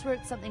Baroness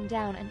wrote something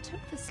down and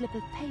took the slip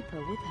of paper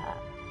with her.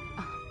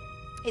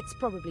 It's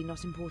probably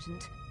not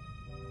important.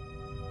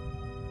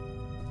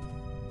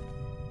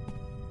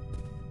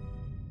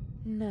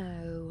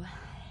 No.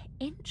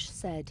 Inch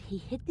said he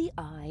hid the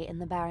eye in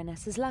the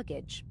Baroness's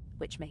luggage,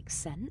 which makes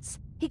sense.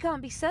 He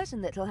can't be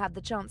certain that he'll have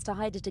the chance to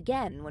hide it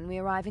again when we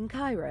arrive in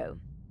Cairo.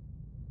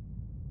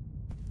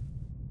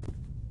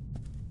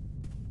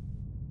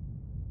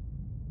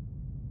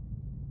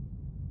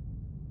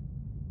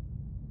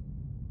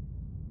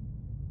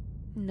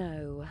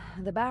 No,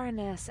 the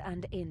Baroness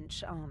and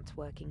Inch aren't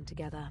working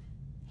together.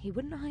 He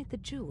wouldn't hide the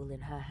jewel in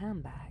her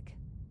handbag.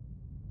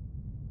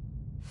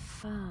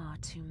 Far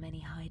too many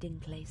hiding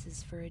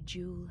places for a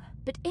jewel.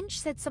 But Inch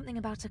said something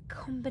about a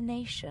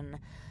combination.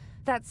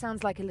 That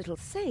sounds like a little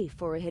safe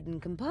or a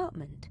hidden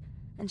compartment,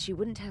 and she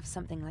wouldn't have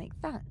something like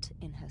that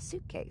in her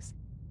suitcase.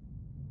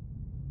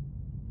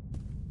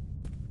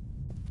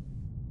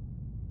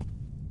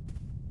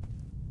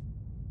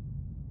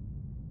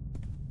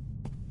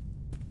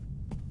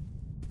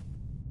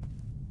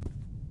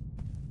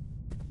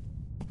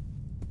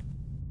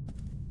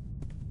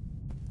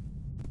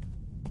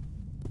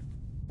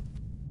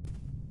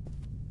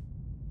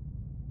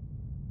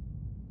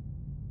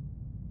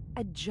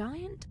 A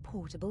giant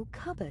portable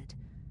cupboard.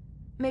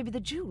 Maybe the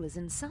jewel is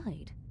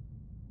inside.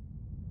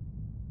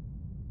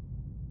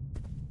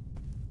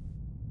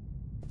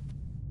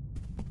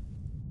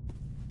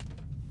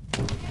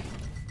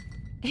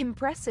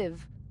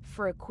 Impressive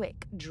for a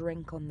quick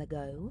drink on the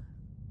go.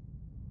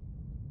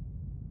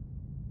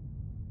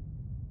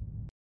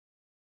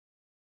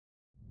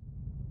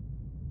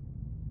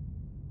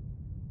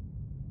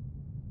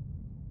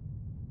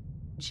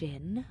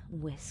 Gin,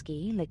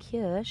 whiskey,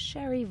 liqueur,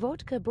 sherry,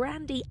 vodka,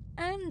 brandy,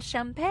 and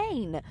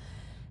champagne.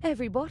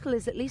 Every bottle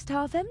is at least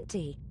half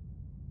empty.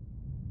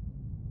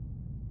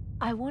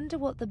 I wonder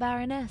what the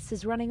Baroness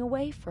is running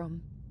away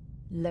from.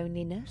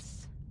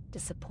 Loneliness?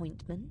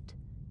 Disappointment?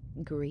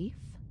 Grief?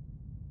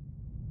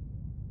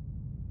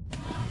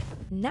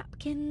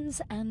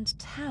 Napkins and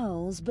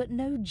towels, but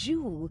no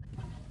jewel.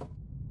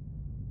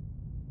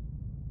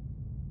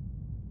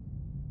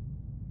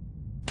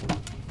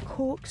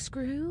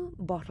 Corkscrew,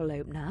 bottle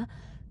opener,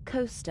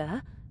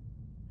 coaster,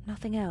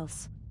 nothing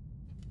else.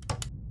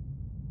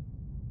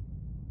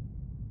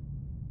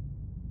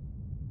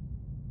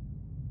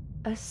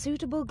 A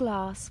suitable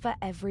glass for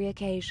every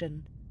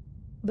occasion.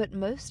 But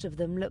most of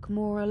them look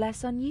more or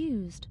less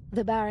unused.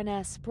 The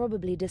Baroness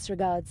probably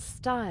disregards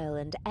style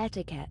and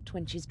etiquette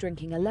when she's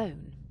drinking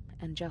alone,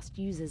 and just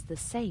uses the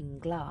same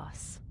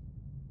glass.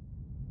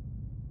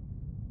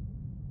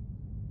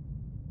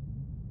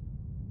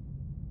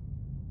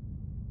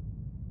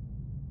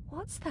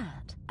 What's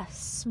that? A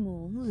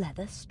small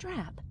leather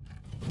strap.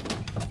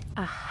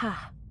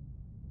 Aha!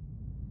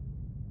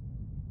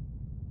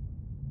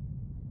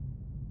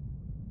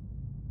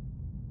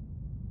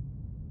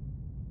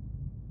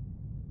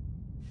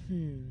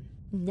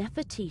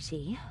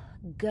 Nefertiti,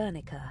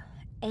 Guernica,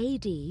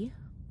 A.D.,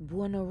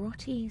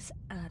 Buonarroti's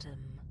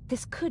Adam.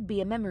 This could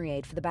be a memory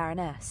aid for the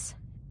Baroness,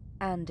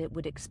 and it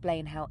would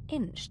explain how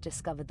Inch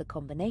discovered the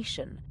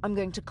combination. I'm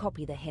going to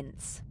copy the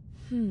hints.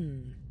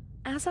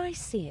 As I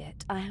see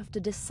it, I have to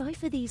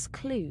decipher these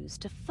clues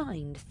to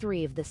find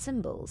 3 of the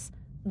symbols.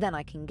 Then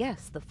I can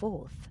guess the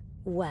 4th.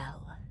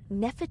 Well,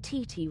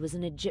 Nefertiti was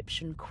an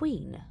Egyptian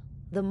queen.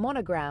 The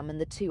monogram and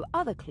the 2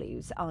 other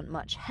clues aren't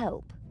much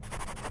help.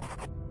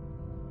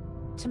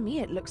 To me,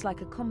 it looks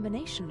like a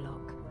combination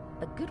lock.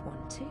 A good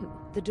one, too.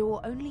 The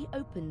door only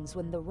opens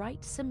when the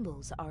right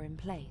symbols are in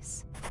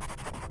place.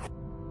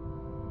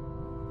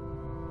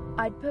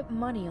 I'd put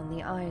money on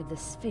the Eye of the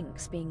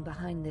Sphinx being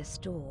behind this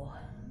door.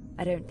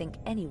 I don't think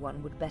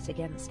anyone would bet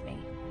against me.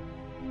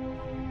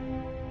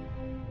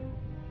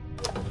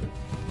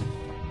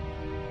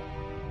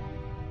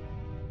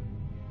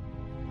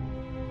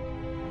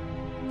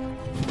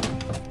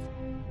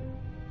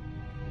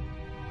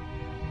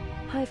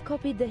 I've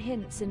copied the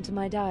hints into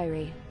my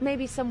diary.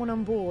 Maybe someone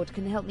on board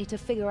can help me to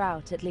figure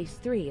out at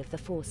least 3 of the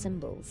 4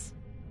 symbols.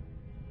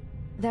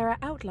 There are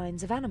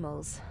outlines of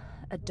animals.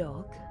 A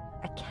dog,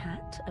 a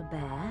cat, a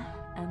bear,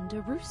 and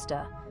a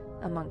rooster,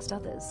 amongst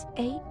others.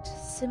 8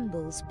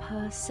 symbols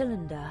per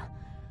cylinder.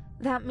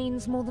 That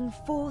means more than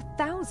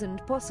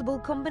 4,000 possible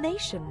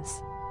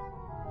combinations.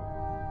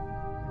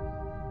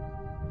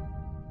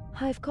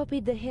 I've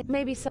copied the hint.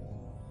 Maybe some...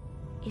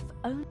 If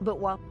only... But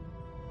what...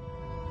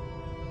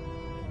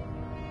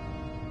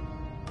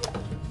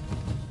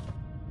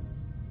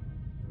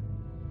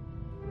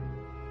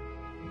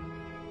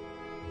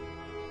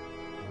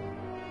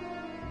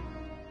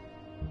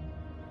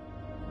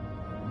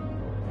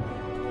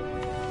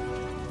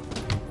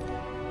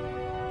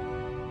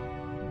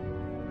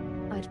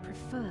 I'd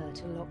prefer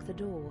to lock the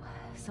door.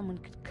 Someone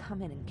could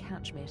come in and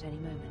catch me at any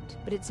moment.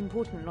 But it's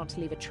important not to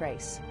leave a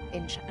trace.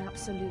 Inch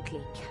absolutely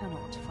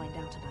cannot find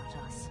out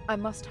about us. I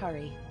must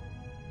hurry.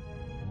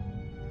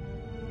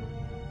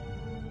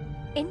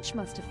 Inch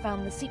must have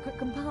found the secret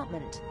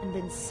compartment and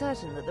been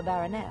certain that the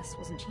Baroness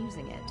wasn't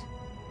using it.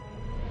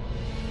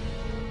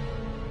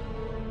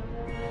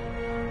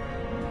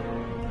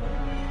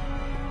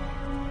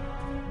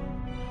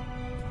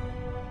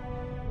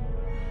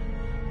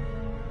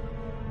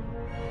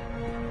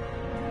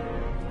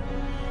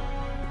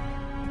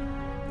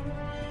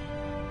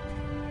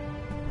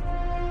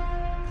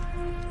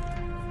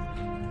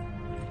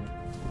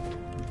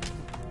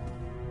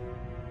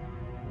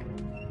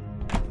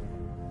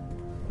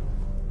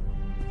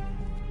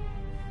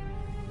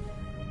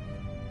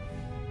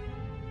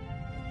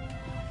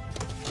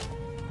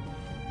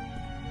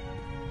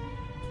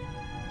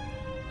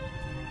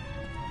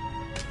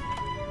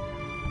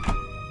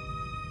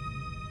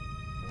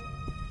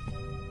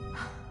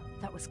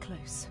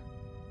 close.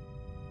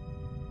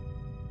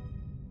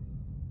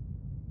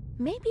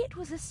 Maybe it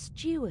was a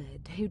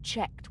steward who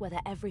checked whether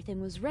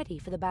everything was ready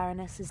for the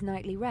Baroness's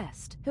nightly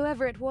rest.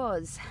 Whoever it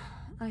was,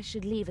 I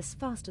should leave as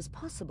fast as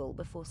possible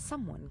before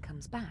someone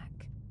comes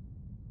back.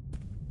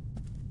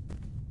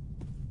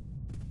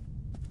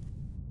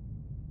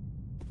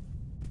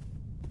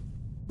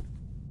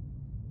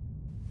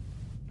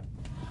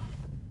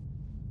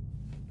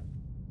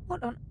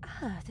 What on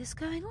earth is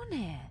going on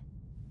here?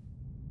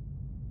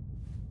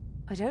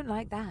 I don't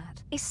like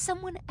that. Is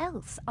someone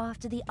else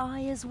after the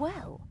eye as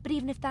well? But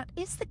even if that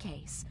is the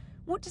case,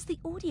 what does the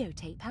audio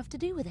tape have to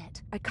do with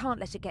it? I can't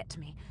let it get to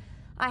me.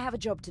 I have a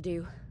job to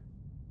do.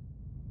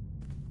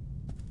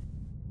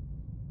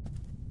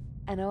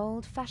 An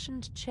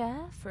old-fashioned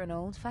chair for an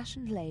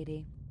old-fashioned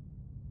lady.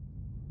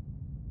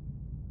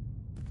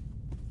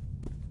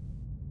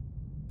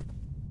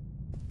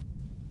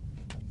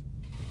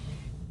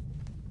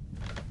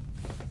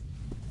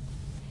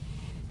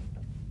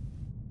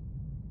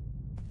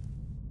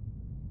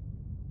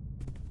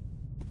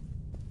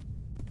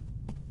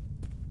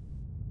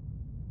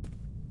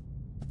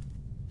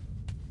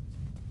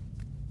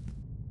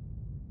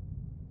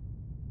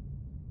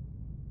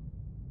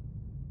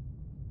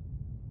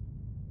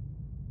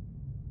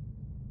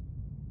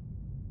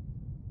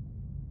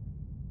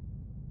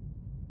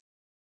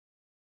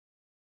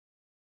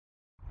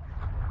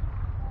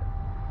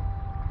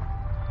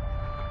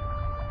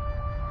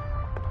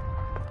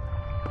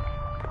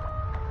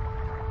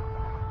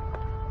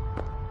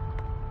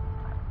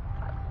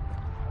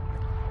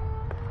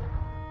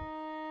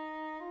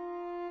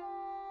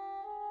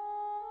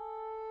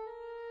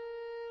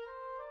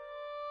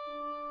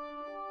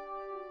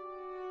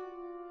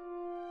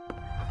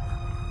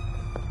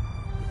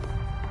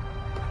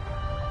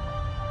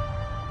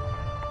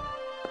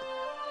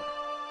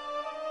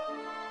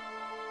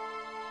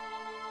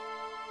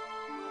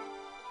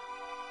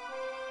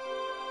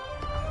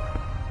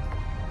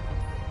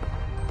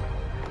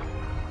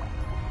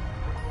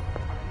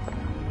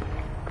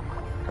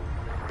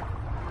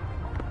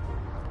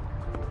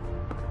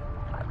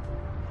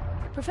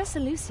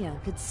 Professor Lucien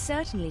could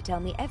certainly tell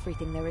me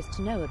everything there is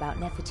to know about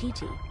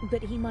Nefertiti,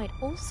 but he might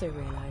also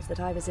realize that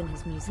I was in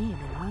his museum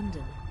in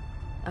London.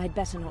 I'd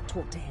better not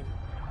talk to him.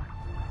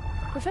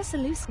 Professor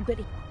Lucien, but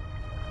it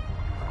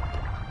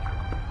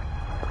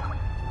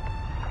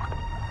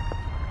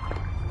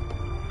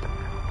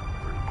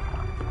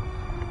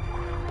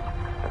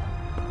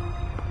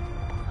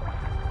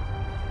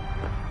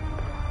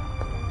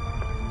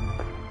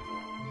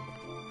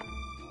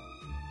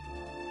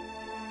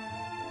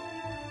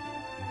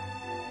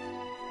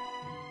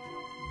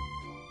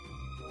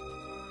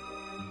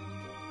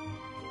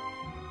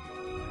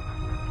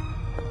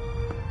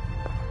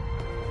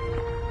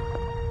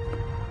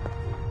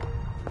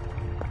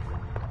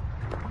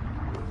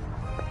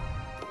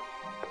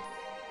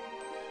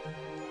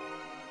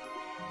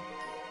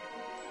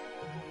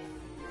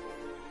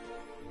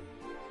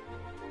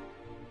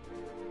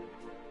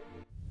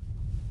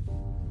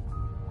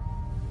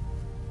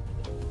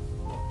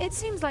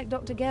seems like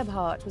Dr.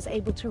 Gebhardt was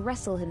able to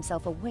wrestle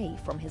himself away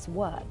from his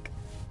work,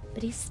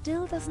 but he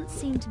still doesn't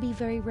seem to be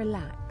very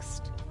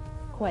relaxed.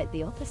 Quite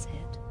the opposite.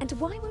 And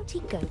why won't he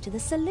go to the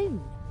saloon?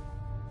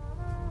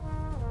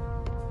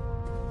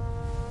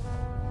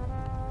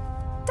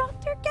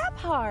 Dr.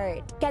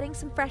 Gebhardt! Getting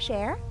some fresh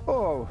air?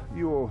 Oh,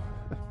 you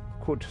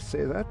could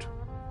say that.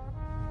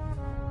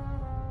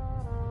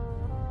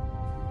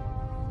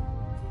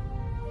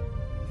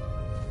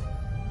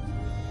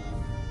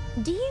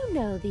 Do you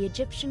know the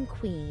Egyptian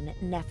queen,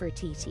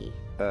 Nefertiti?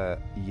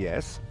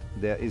 Yes.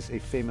 There is a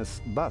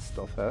famous bust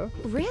of her.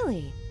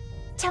 Really?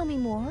 Tell me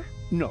more.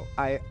 No,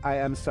 I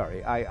am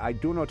sorry. I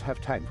do not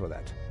have time for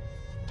that.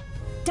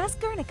 Does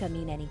Guernica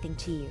mean anything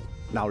to you?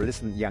 Now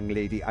listen, young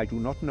lady, I do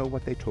not know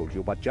what they told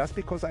you, but just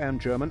because I am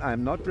German, I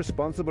am not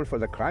responsible for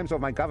the crimes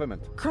of my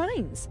government.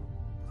 Crimes?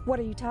 What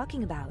are you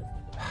talking about?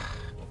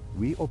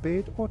 We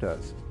obeyed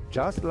orders,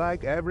 just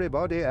like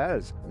everybody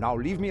else. Now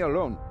leave me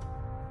alone.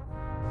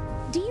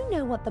 Do you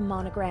know what the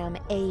monogram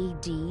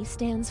AD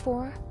stands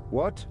for?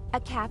 What? A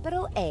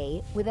capital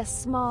A with a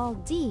small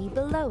d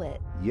below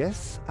it.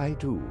 Yes, I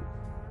do.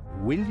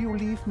 Will you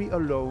leave me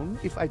alone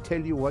if I tell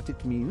you what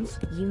it means?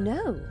 You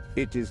know.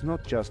 It is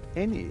not just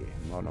any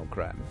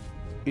monogram.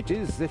 It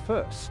is the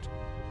first.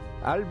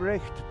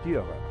 Albrecht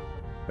Dürer,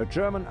 a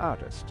German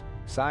artist,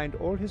 signed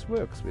all his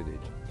works with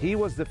it. He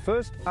was the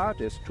first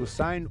artist to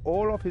sign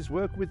all of his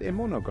work with a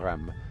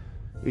monogram.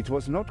 It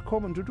was not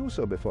common to do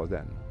so before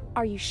then.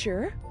 Are you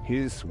sure?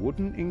 His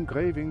wooden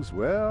engravings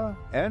were,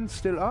 and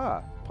still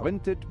are,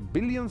 printed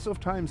billions of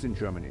times in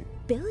Germany.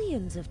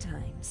 Billions of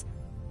times?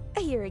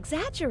 You're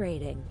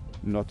exaggerating.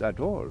 Not at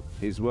all.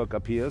 His work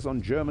appears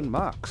on German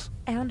marks.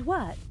 And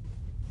what?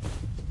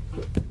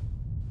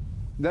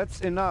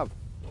 That's enough.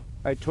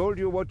 I told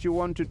you what you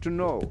wanted to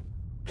know.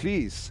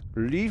 Please,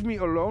 leave me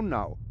alone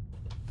now.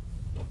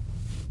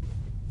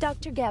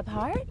 Dr.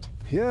 Gebhardt?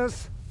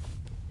 Yes?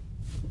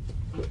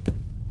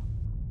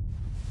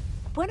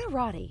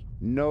 Buonarroti.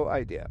 No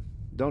idea.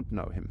 Don't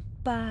know him.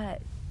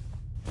 But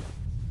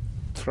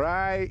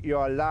Try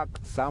your luck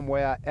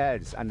somewhere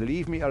else and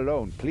leave me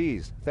alone,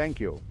 please.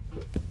 Thank you.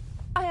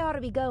 I ought to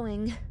be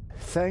going.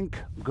 Thank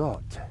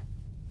God.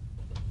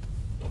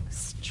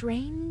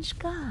 Strange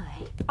guy.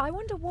 I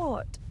wonder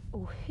what,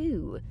 or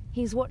who,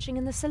 he's watching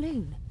in the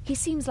saloon. He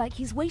seems like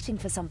he's waiting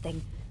for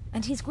something,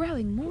 and he's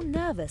growing more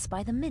nervous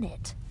by the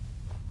minute.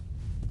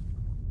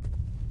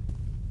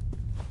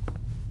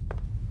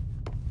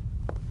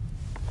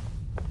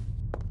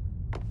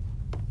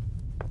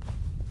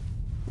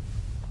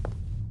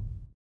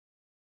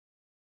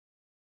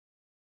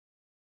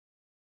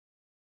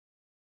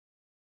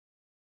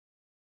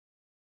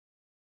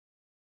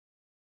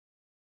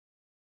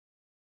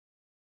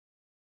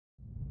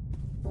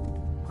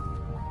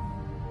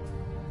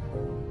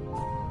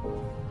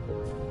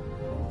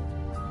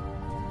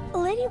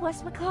 Lady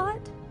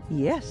Westmacott?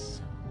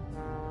 Yes.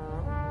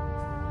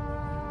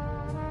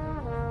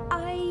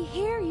 I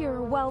hear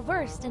you're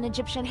well-versed in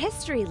Egyptian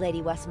history,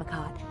 Lady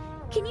Westmacott.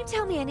 Can you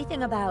tell me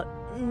anything about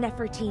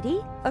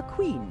Nefertiti? A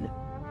queen.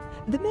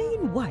 The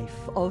main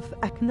wife of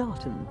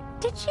Akhenaten.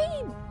 Did she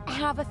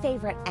have a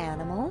favorite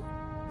animal?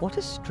 What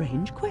a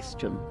strange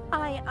question.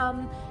 I,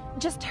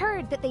 just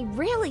heard that they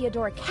really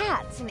adore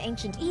cats in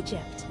ancient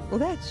Egypt. Well,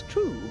 that's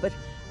true, but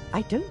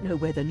I don't know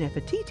whether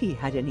Nefertiti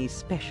had any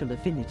special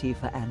affinity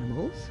for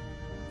animals.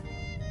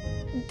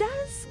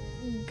 Does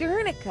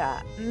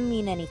Guernica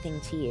mean anything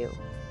to you?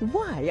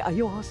 Why are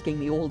you asking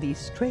me all these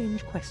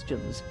strange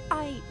questions?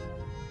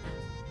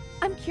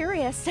 I'm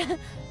curious.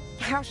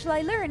 How shall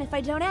I learn if I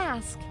don't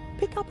ask?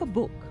 Pick up a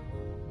book.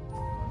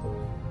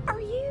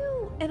 Are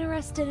you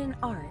interested in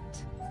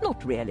art?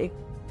 Not really.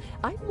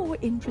 I'm more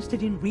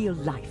interested in real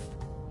life,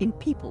 in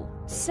people.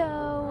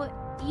 So,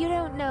 you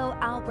don't know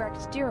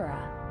Albrecht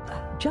Dürer?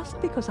 Just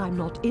because I'm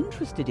not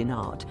interested in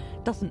art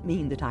doesn't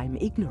mean that I'm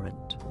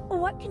ignorant.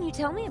 What can you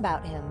tell me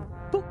about him?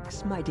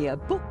 Books, my dear,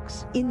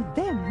 books. In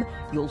them,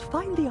 you'll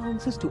find the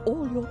answers to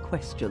all your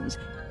questions,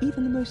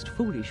 even the most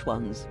foolish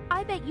ones.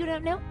 I bet you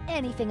don't know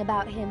anything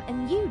about him,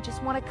 and you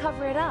just want to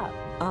cover it up.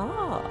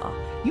 Ah,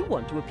 you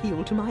want to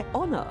appeal to my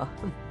honor.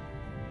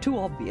 Too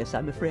obvious,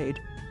 I'm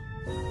afraid.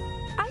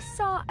 I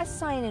saw a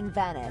sign in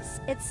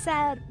Venice. It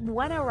said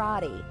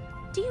Buonarroti.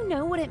 Do you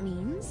know what it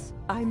means?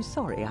 I'm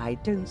sorry, I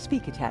don't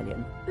speak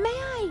Italian. May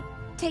I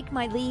take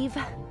my leave?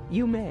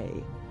 You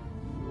may.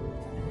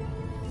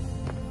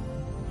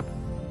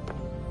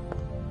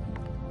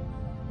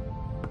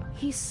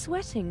 He's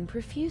sweating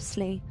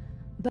profusely,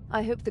 but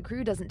I hope the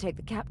crew doesn't take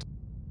the captain.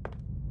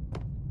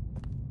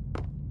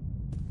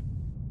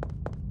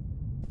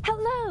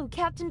 Hello,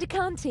 Captain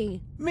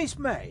DeConti. Miss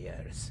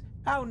Meyers,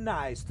 how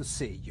nice to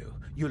see you.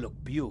 You look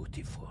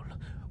beautiful.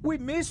 We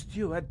missed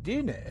you at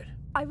dinner.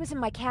 I was in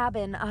my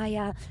cabin.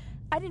 I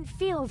didn't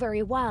feel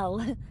very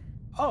well.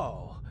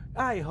 Oh,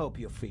 I hope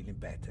you're feeling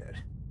better.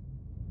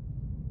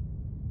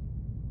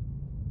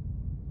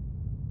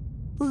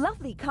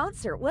 Lovely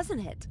concert,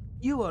 wasn't it?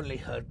 You only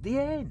heard the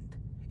end.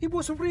 It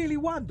was really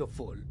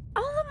wonderful.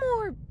 All the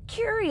more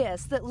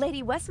curious that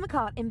Lady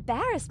Westmacott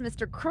embarrassed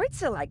Mr.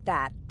 Kreutzer like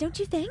that, don't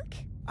you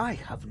think? I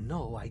have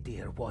no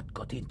idea what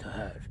got into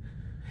her.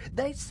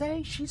 They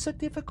say she's a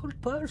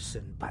difficult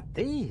person, but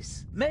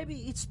maybe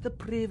it's the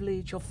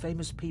privilege of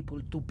famous people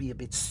to be a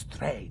bit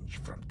strange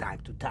from time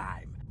to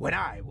time. When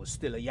I was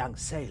still a young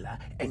sailor,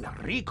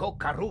 Enrico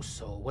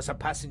Caruso was a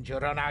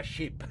passenger on our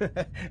ship,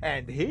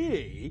 and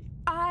he...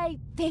 I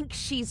think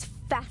she's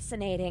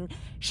fascinating.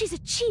 She's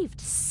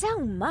achieved so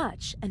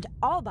much, and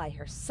all by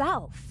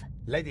herself.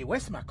 Lady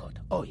Westmacott?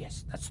 Oh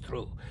yes, that's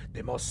true.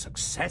 The most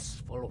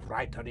successful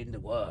writer in the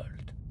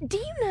world. Do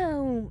you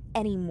know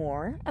any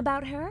more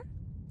about her?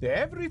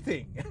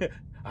 Everything.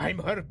 I'm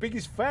her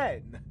biggest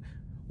fan.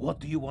 What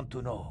do you want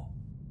to know?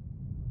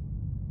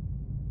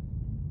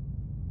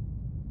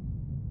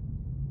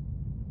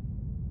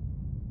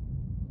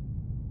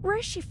 Where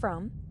is she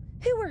from?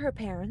 Who were her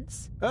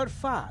parents? Her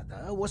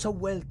father was a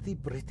wealthy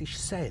British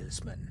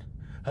salesman.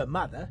 Her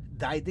mother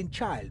died in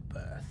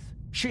childbirth.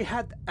 She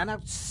had an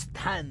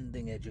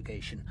outstanding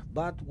education,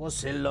 but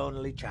was a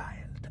lonely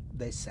child,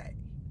 they say.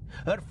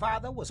 Her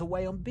father was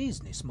away on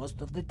business most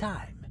of the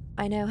time.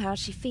 I know how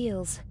she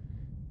feels.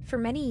 For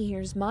many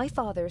years, my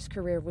father's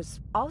career was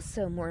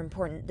also more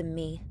important than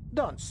me.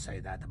 Don't say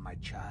that, my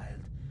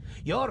child.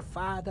 Your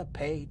father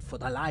paid for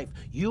the life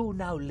you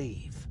now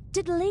live.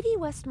 Did Lady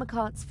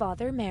Westmacott's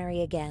father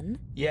marry again?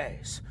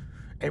 Yes,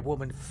 a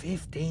woman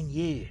 15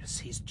 years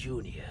his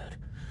junior.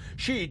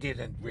 She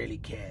didn't really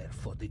care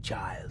for the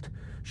child.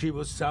 She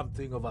was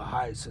something of a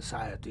high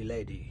society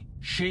lady.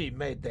 She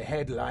made the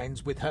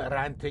headlines with her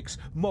antics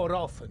more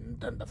often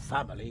than the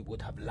family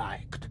would have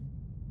liked.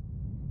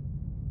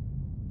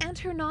 And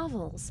her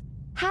novels.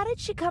 How did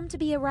she come to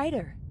be a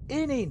writer?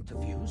 In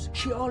interviews,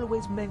 she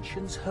always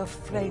mentions her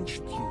French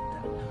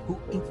tutor, who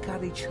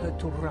encouraged her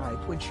to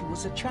write when she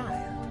was a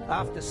child.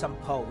 After some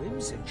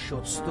poems and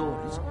short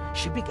stories,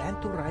 she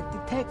began to write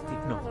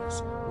detective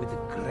novels with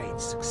great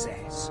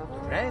success.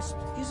 The rest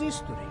is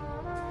history.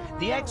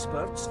 The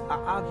experts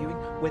are arguing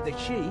whether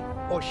she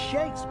or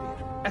Shakespeare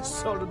and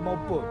sold more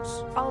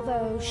books.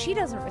 Although she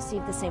doesn't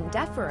receive the same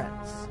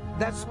deference.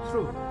 That's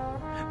true.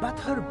 But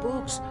her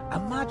books are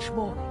much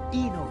more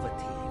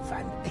innovative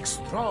and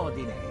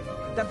extraordinary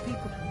than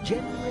people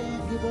generally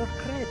give her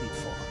credit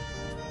for.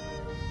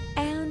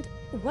 And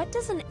what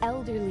does an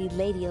elderly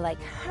lady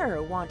like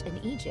her want in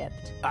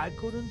Egypt? I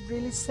couldn't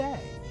really say.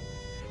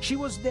 She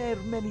was there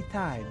many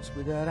times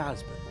with her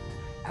husband,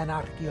 an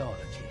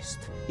archaeologist.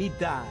 He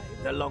died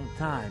a long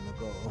time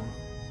ago.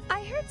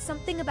 I heard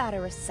something about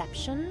a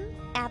reception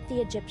at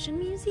the Egyptian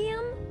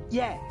Museum?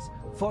 Yes,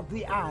 for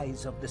the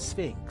eyes of the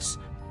Sphinx.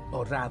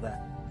 Or rather,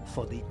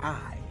 for the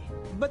eye.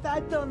 But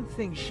I don't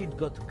think she'd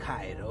go to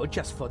Cairo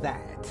just for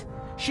that.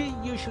 She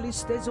usually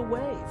stays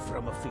away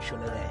from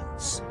official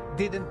events.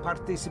 Didn't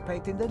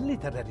participate in the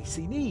literary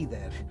scene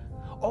either.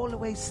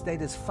 Always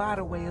stayed as far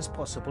away as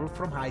possible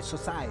from high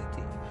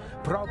society.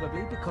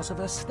 Probably because of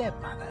her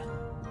stepmother.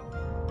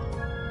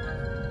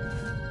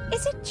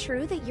 Is it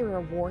true that you're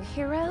a war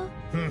hero?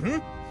 Mm-hmm.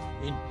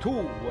 In 2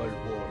 world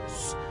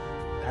wars.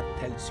 That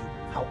tells you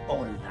how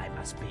old I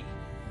must be.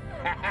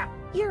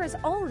 You're as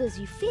old as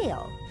you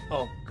feel.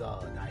 Oh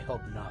God, I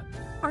hope not.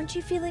 Aren't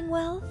you feeling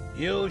well?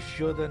 You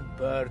shouldn't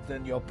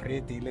burden your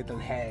pretty little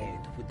head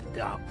with the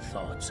dark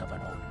thoughts of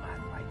an old man,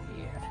 my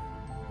dear.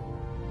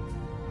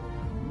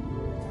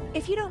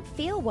 If you don't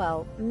feel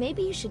well,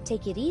 maybe you should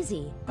take it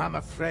easy. I'm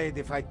afraid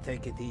if I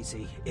take it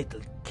easy,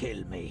 it'll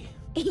kill me.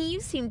 You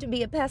seem to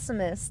be a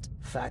pessimist.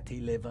 Fatty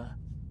liver,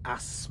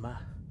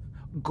 asthma,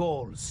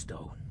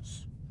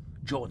 gallstones,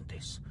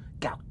 jaundice,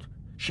 gout,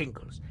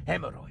 shingles,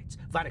 hemorrhoids,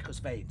 varicose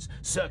veins,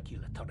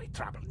 circulatory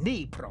trouble,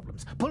 knee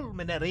problems,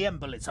 pulmonary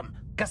embolism,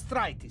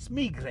 gastritis,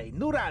 migraine,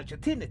 neuralgia,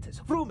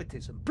 tinnitus,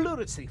 rheumatism,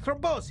 pleurisy,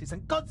 thrombosis,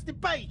 and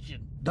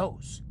constipation.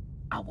 Those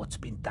are what's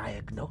been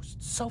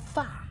diagnosed so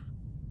far.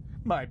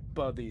 My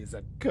body is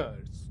a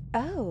curse.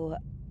 Oh,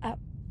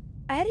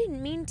 I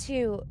didn't mean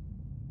to...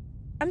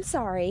 I'm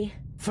sorry.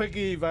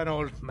 Forgive an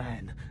old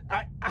man.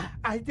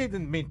 I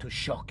didn't mean to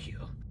shock you.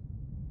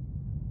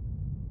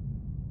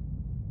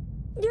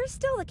 You're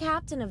still the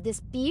captain of this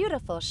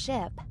beautiful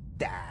ship.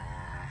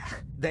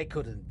 They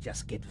couldn't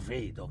just get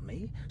rid of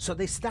me, so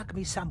they stuck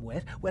me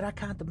somewhere where I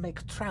can't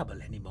make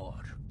trouble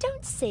anymore.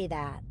 Don't say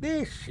that.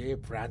 This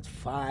ship runs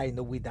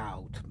fine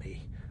without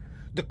me.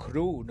 The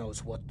crew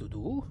knows what to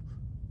do.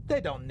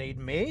 They don't need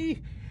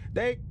me.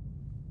 They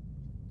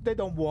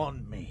don't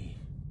want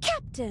me.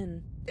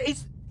 Captain!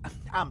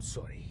 I'm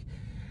sorry.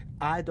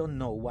 I don't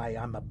know why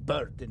I'm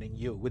burdening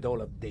you with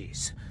all of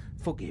this.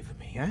 Forgive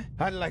me, eh?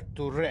 I'd like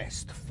to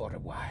rest for a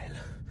while.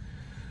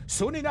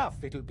 Soon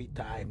enough, it'll be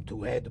time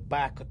to head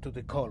back to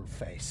the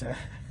coalface, eh?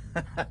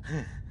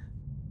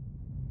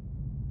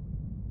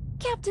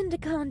 Captain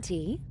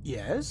DeConti?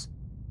 Yes?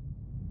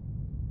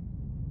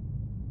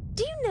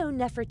 Do you know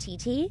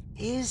Nefertiti?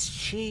 Is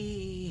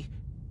she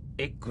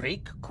a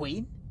Greek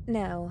queen?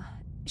 No.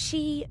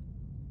 She...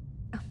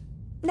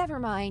 Never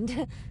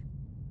mind.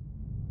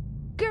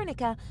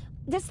 Guernica,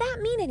 does that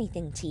mean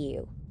anything to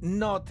you?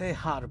 Not a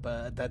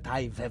harbor that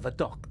I've ever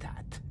docked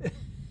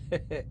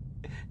at.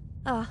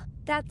 Ah,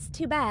 that's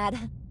too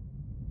bad.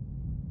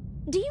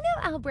 Do you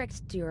know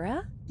Albrecht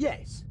Dürer?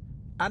 Yes,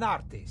 an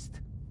artist.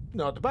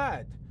 Not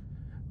bad.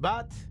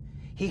 But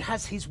he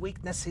has his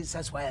weaknesses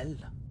as well.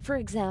 For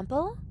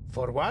example?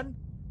 For one,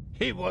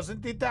 he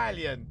wasn't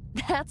Italian.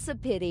 That's a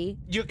pity.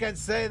 You can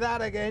say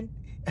that again.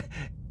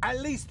 At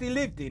least he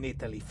lived in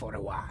Italy for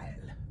a while.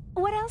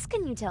 What else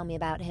can you tell me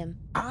about him?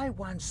 I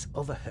once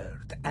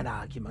overheard an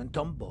argument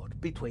on board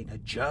between a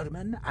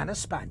German and a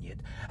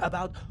Spaniard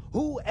about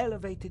who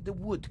elevated the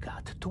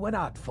woodcut to an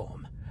art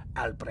form,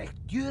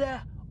 Albrecht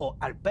Dürer or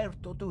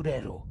Alberto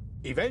Durero.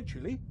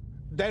 Eventually,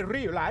 they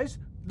realized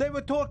they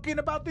were talking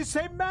about the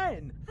same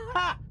man.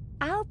 Ha!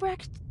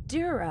 Albrecht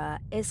Dürer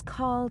is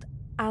called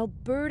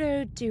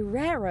Alberto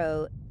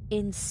Durero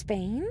in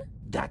Spain?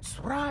 That's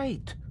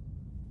right.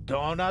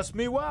 Don't ask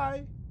me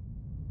why.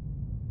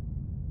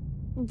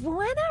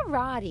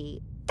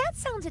 Buonarroti. That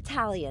sounds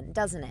Italian,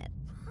 doesn't it?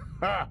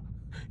 Ha!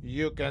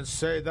 You can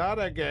say that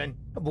again.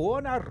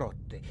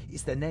 Buonarroti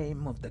is the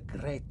name of the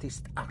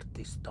greatest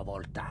artist of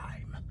all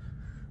time.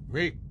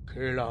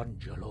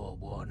 Michelangelo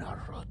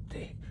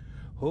Buonarroti,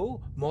 who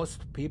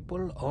most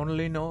people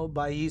only know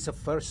by his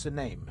first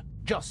name.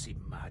 Just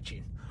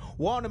imagine,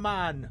 one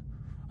man,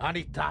 an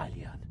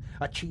Italian,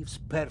 achieves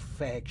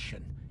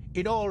perfection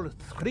in all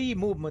 3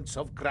 movements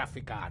of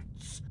graphic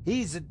arts.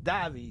 His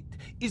David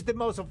is the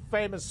most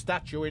famous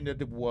statue in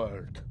the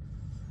world.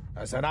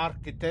 As an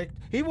architect,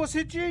 he was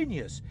a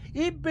genius.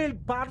 He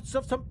built parts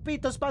of St.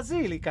 Peter's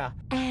Basilica.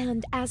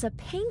 And as a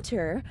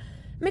painter,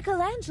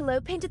 Michelangelo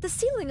painted the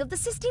ceiling of the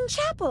Sistine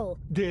Chapel.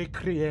 The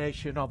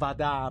creation of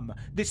Adam.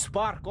 The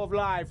spark of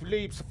life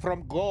leaps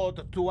from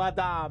God to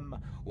Adam.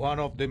 One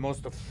of the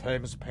most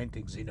famous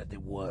paintings in the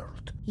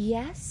world.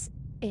 Yes,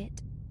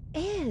 it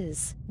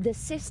is. The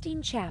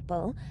Sistine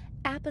Chapel,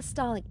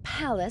 Apostolic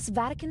Palace,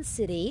 Vatican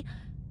City.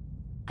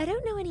 I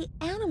don't know any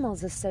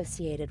animals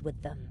associated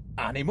with them.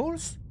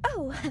 Animals?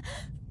 Oh,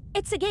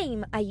 it's a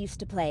game I used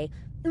to play.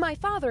 My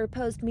father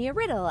posed me a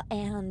riddle,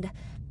 and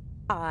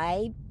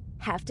I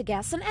have to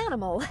guess an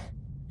animal.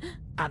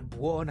 And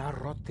buona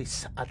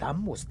rotis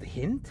Adam was the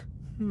hint?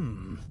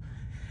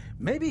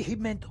 Maybe he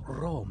meant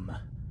Rome.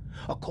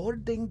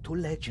 According to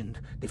legend,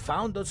 the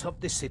founders of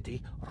the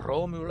city,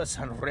 Romulus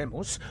and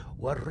Remus,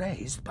 were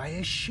raised by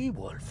a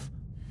she-wolf.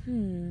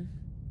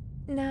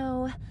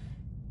 No,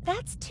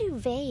 that's too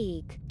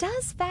vague.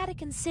 Does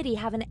Vatican City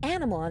have an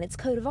animal on its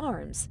coat of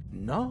arms?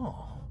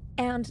 No.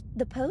 And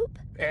the Pope?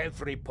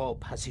 Every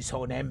pope has his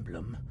own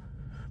emblem,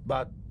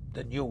 but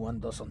the new one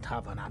doesn't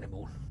have an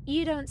animal.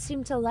 You don't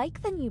seem to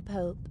like the new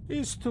Pope.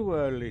 It's too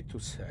early to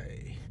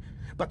say.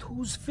 But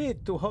who's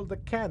fit to hold a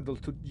candle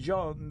to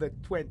John the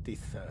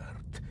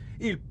 23rd?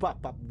 Il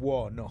Papa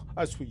Buono,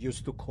 as we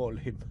used to call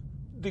him.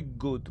 The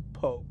good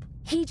Pope.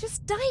 He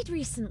just died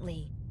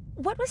recently.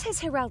 What was his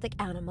heraldic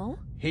animal?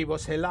 He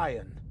was a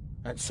lion,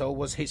 and so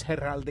was his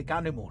heraldic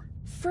animal.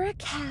 For a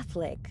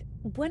Catholic,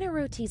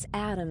 Buonarroti's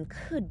Adam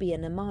could be a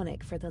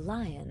mnemonic for the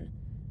lion.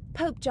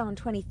 Pope John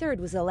XXIII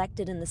was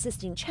elected in the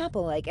Sistine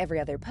Chapel like every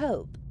other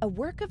pope. A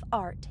work of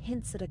art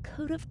hints at a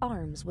coat of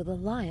arms with a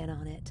lion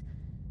on it.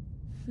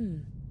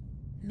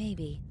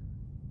 Maybe.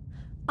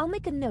 I'll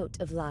make a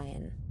note of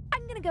lion.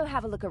 I'm gonna go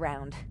have a look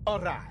around. All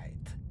right.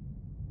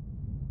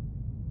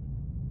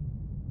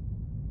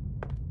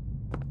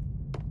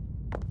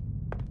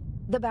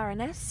 The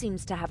Baroness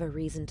seems to have a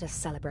reason to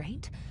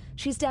celebrate.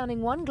 She's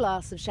downing one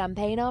glass of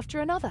champagne after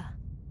another.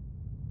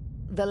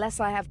 The less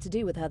I have to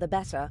do with her, the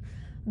better.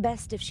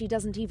 Best if she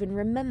doesn't even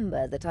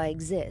remember that I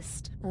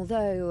exist.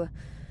 Although,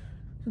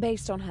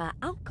 based on her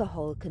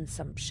alcohol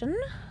consumption,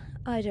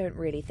 I don't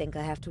really think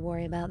I have to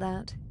worry about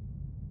that.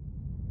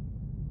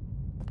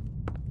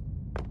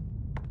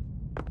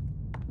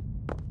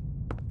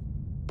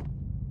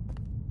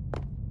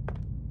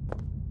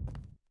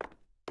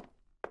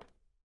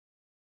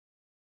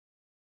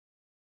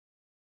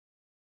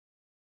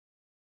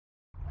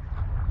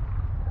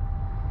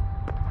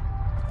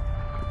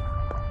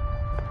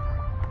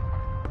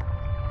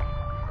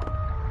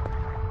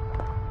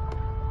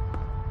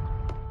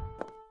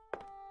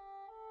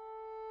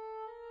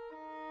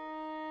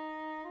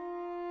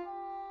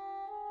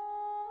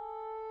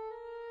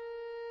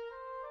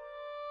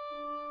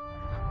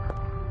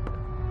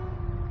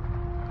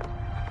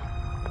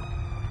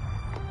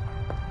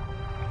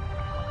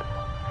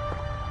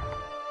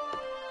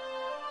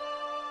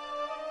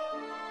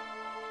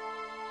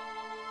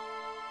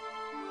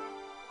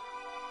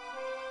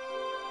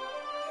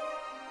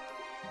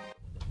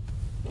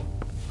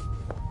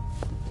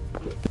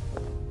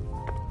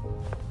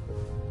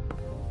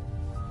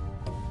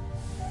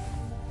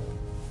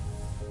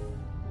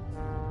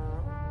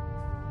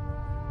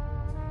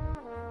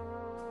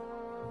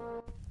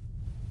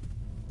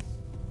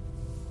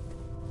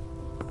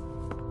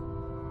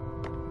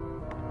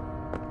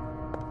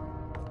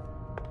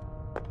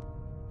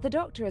 The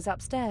doctor is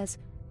upstairs.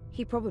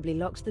 He probably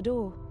locked the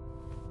door.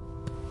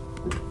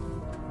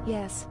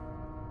 Yes.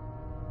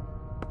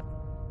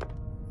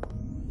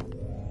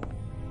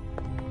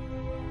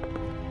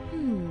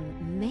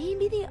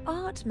 Maybe the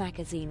art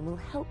magazine will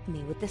help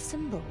me with the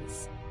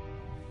symbols.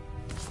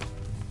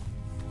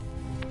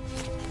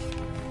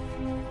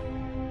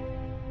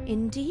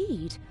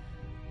 Indeed.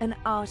 An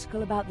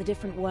article about the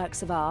different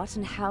works of art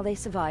and how they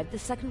survived the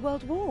Second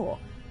World War.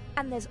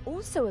 And there's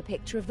also a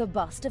picture of the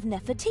bust of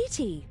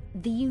Nefertiti.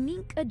 The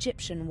unique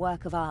Egyptian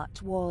work of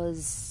art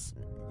was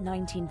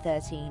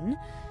 1913.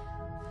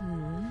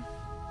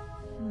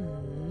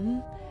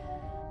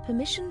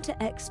 Permission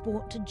to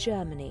export to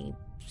Germany.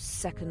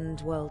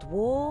 Second World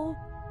War.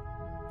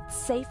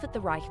 Safe at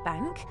the Reich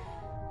Bank.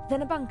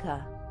 Then a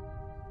bunker.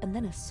 And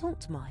then a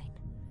salt mine.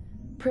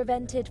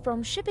 Prevented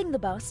from shipping the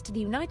bust to the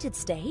United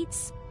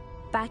States.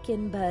 Back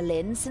in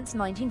Berlin since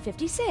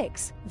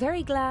 1956.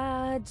 Very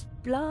glad,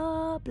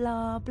 blah,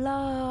 blah,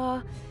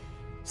 blah.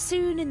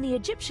 Soon in the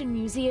Egyptian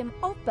Museum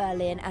of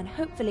Berlin, and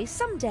hopefully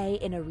someday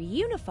in a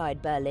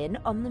reunified Berlin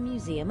on the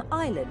Museum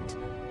Island.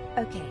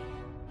 Okay,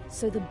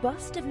 so the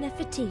bust of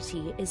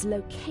Nefertiti is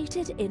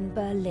located in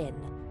Berlin.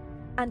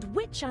 And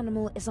which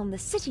animal is on the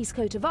city's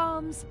coat of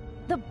arms?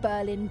 The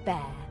Berlin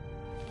bear.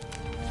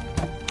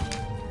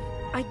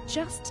 I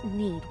just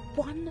need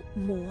one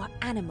more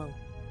animal.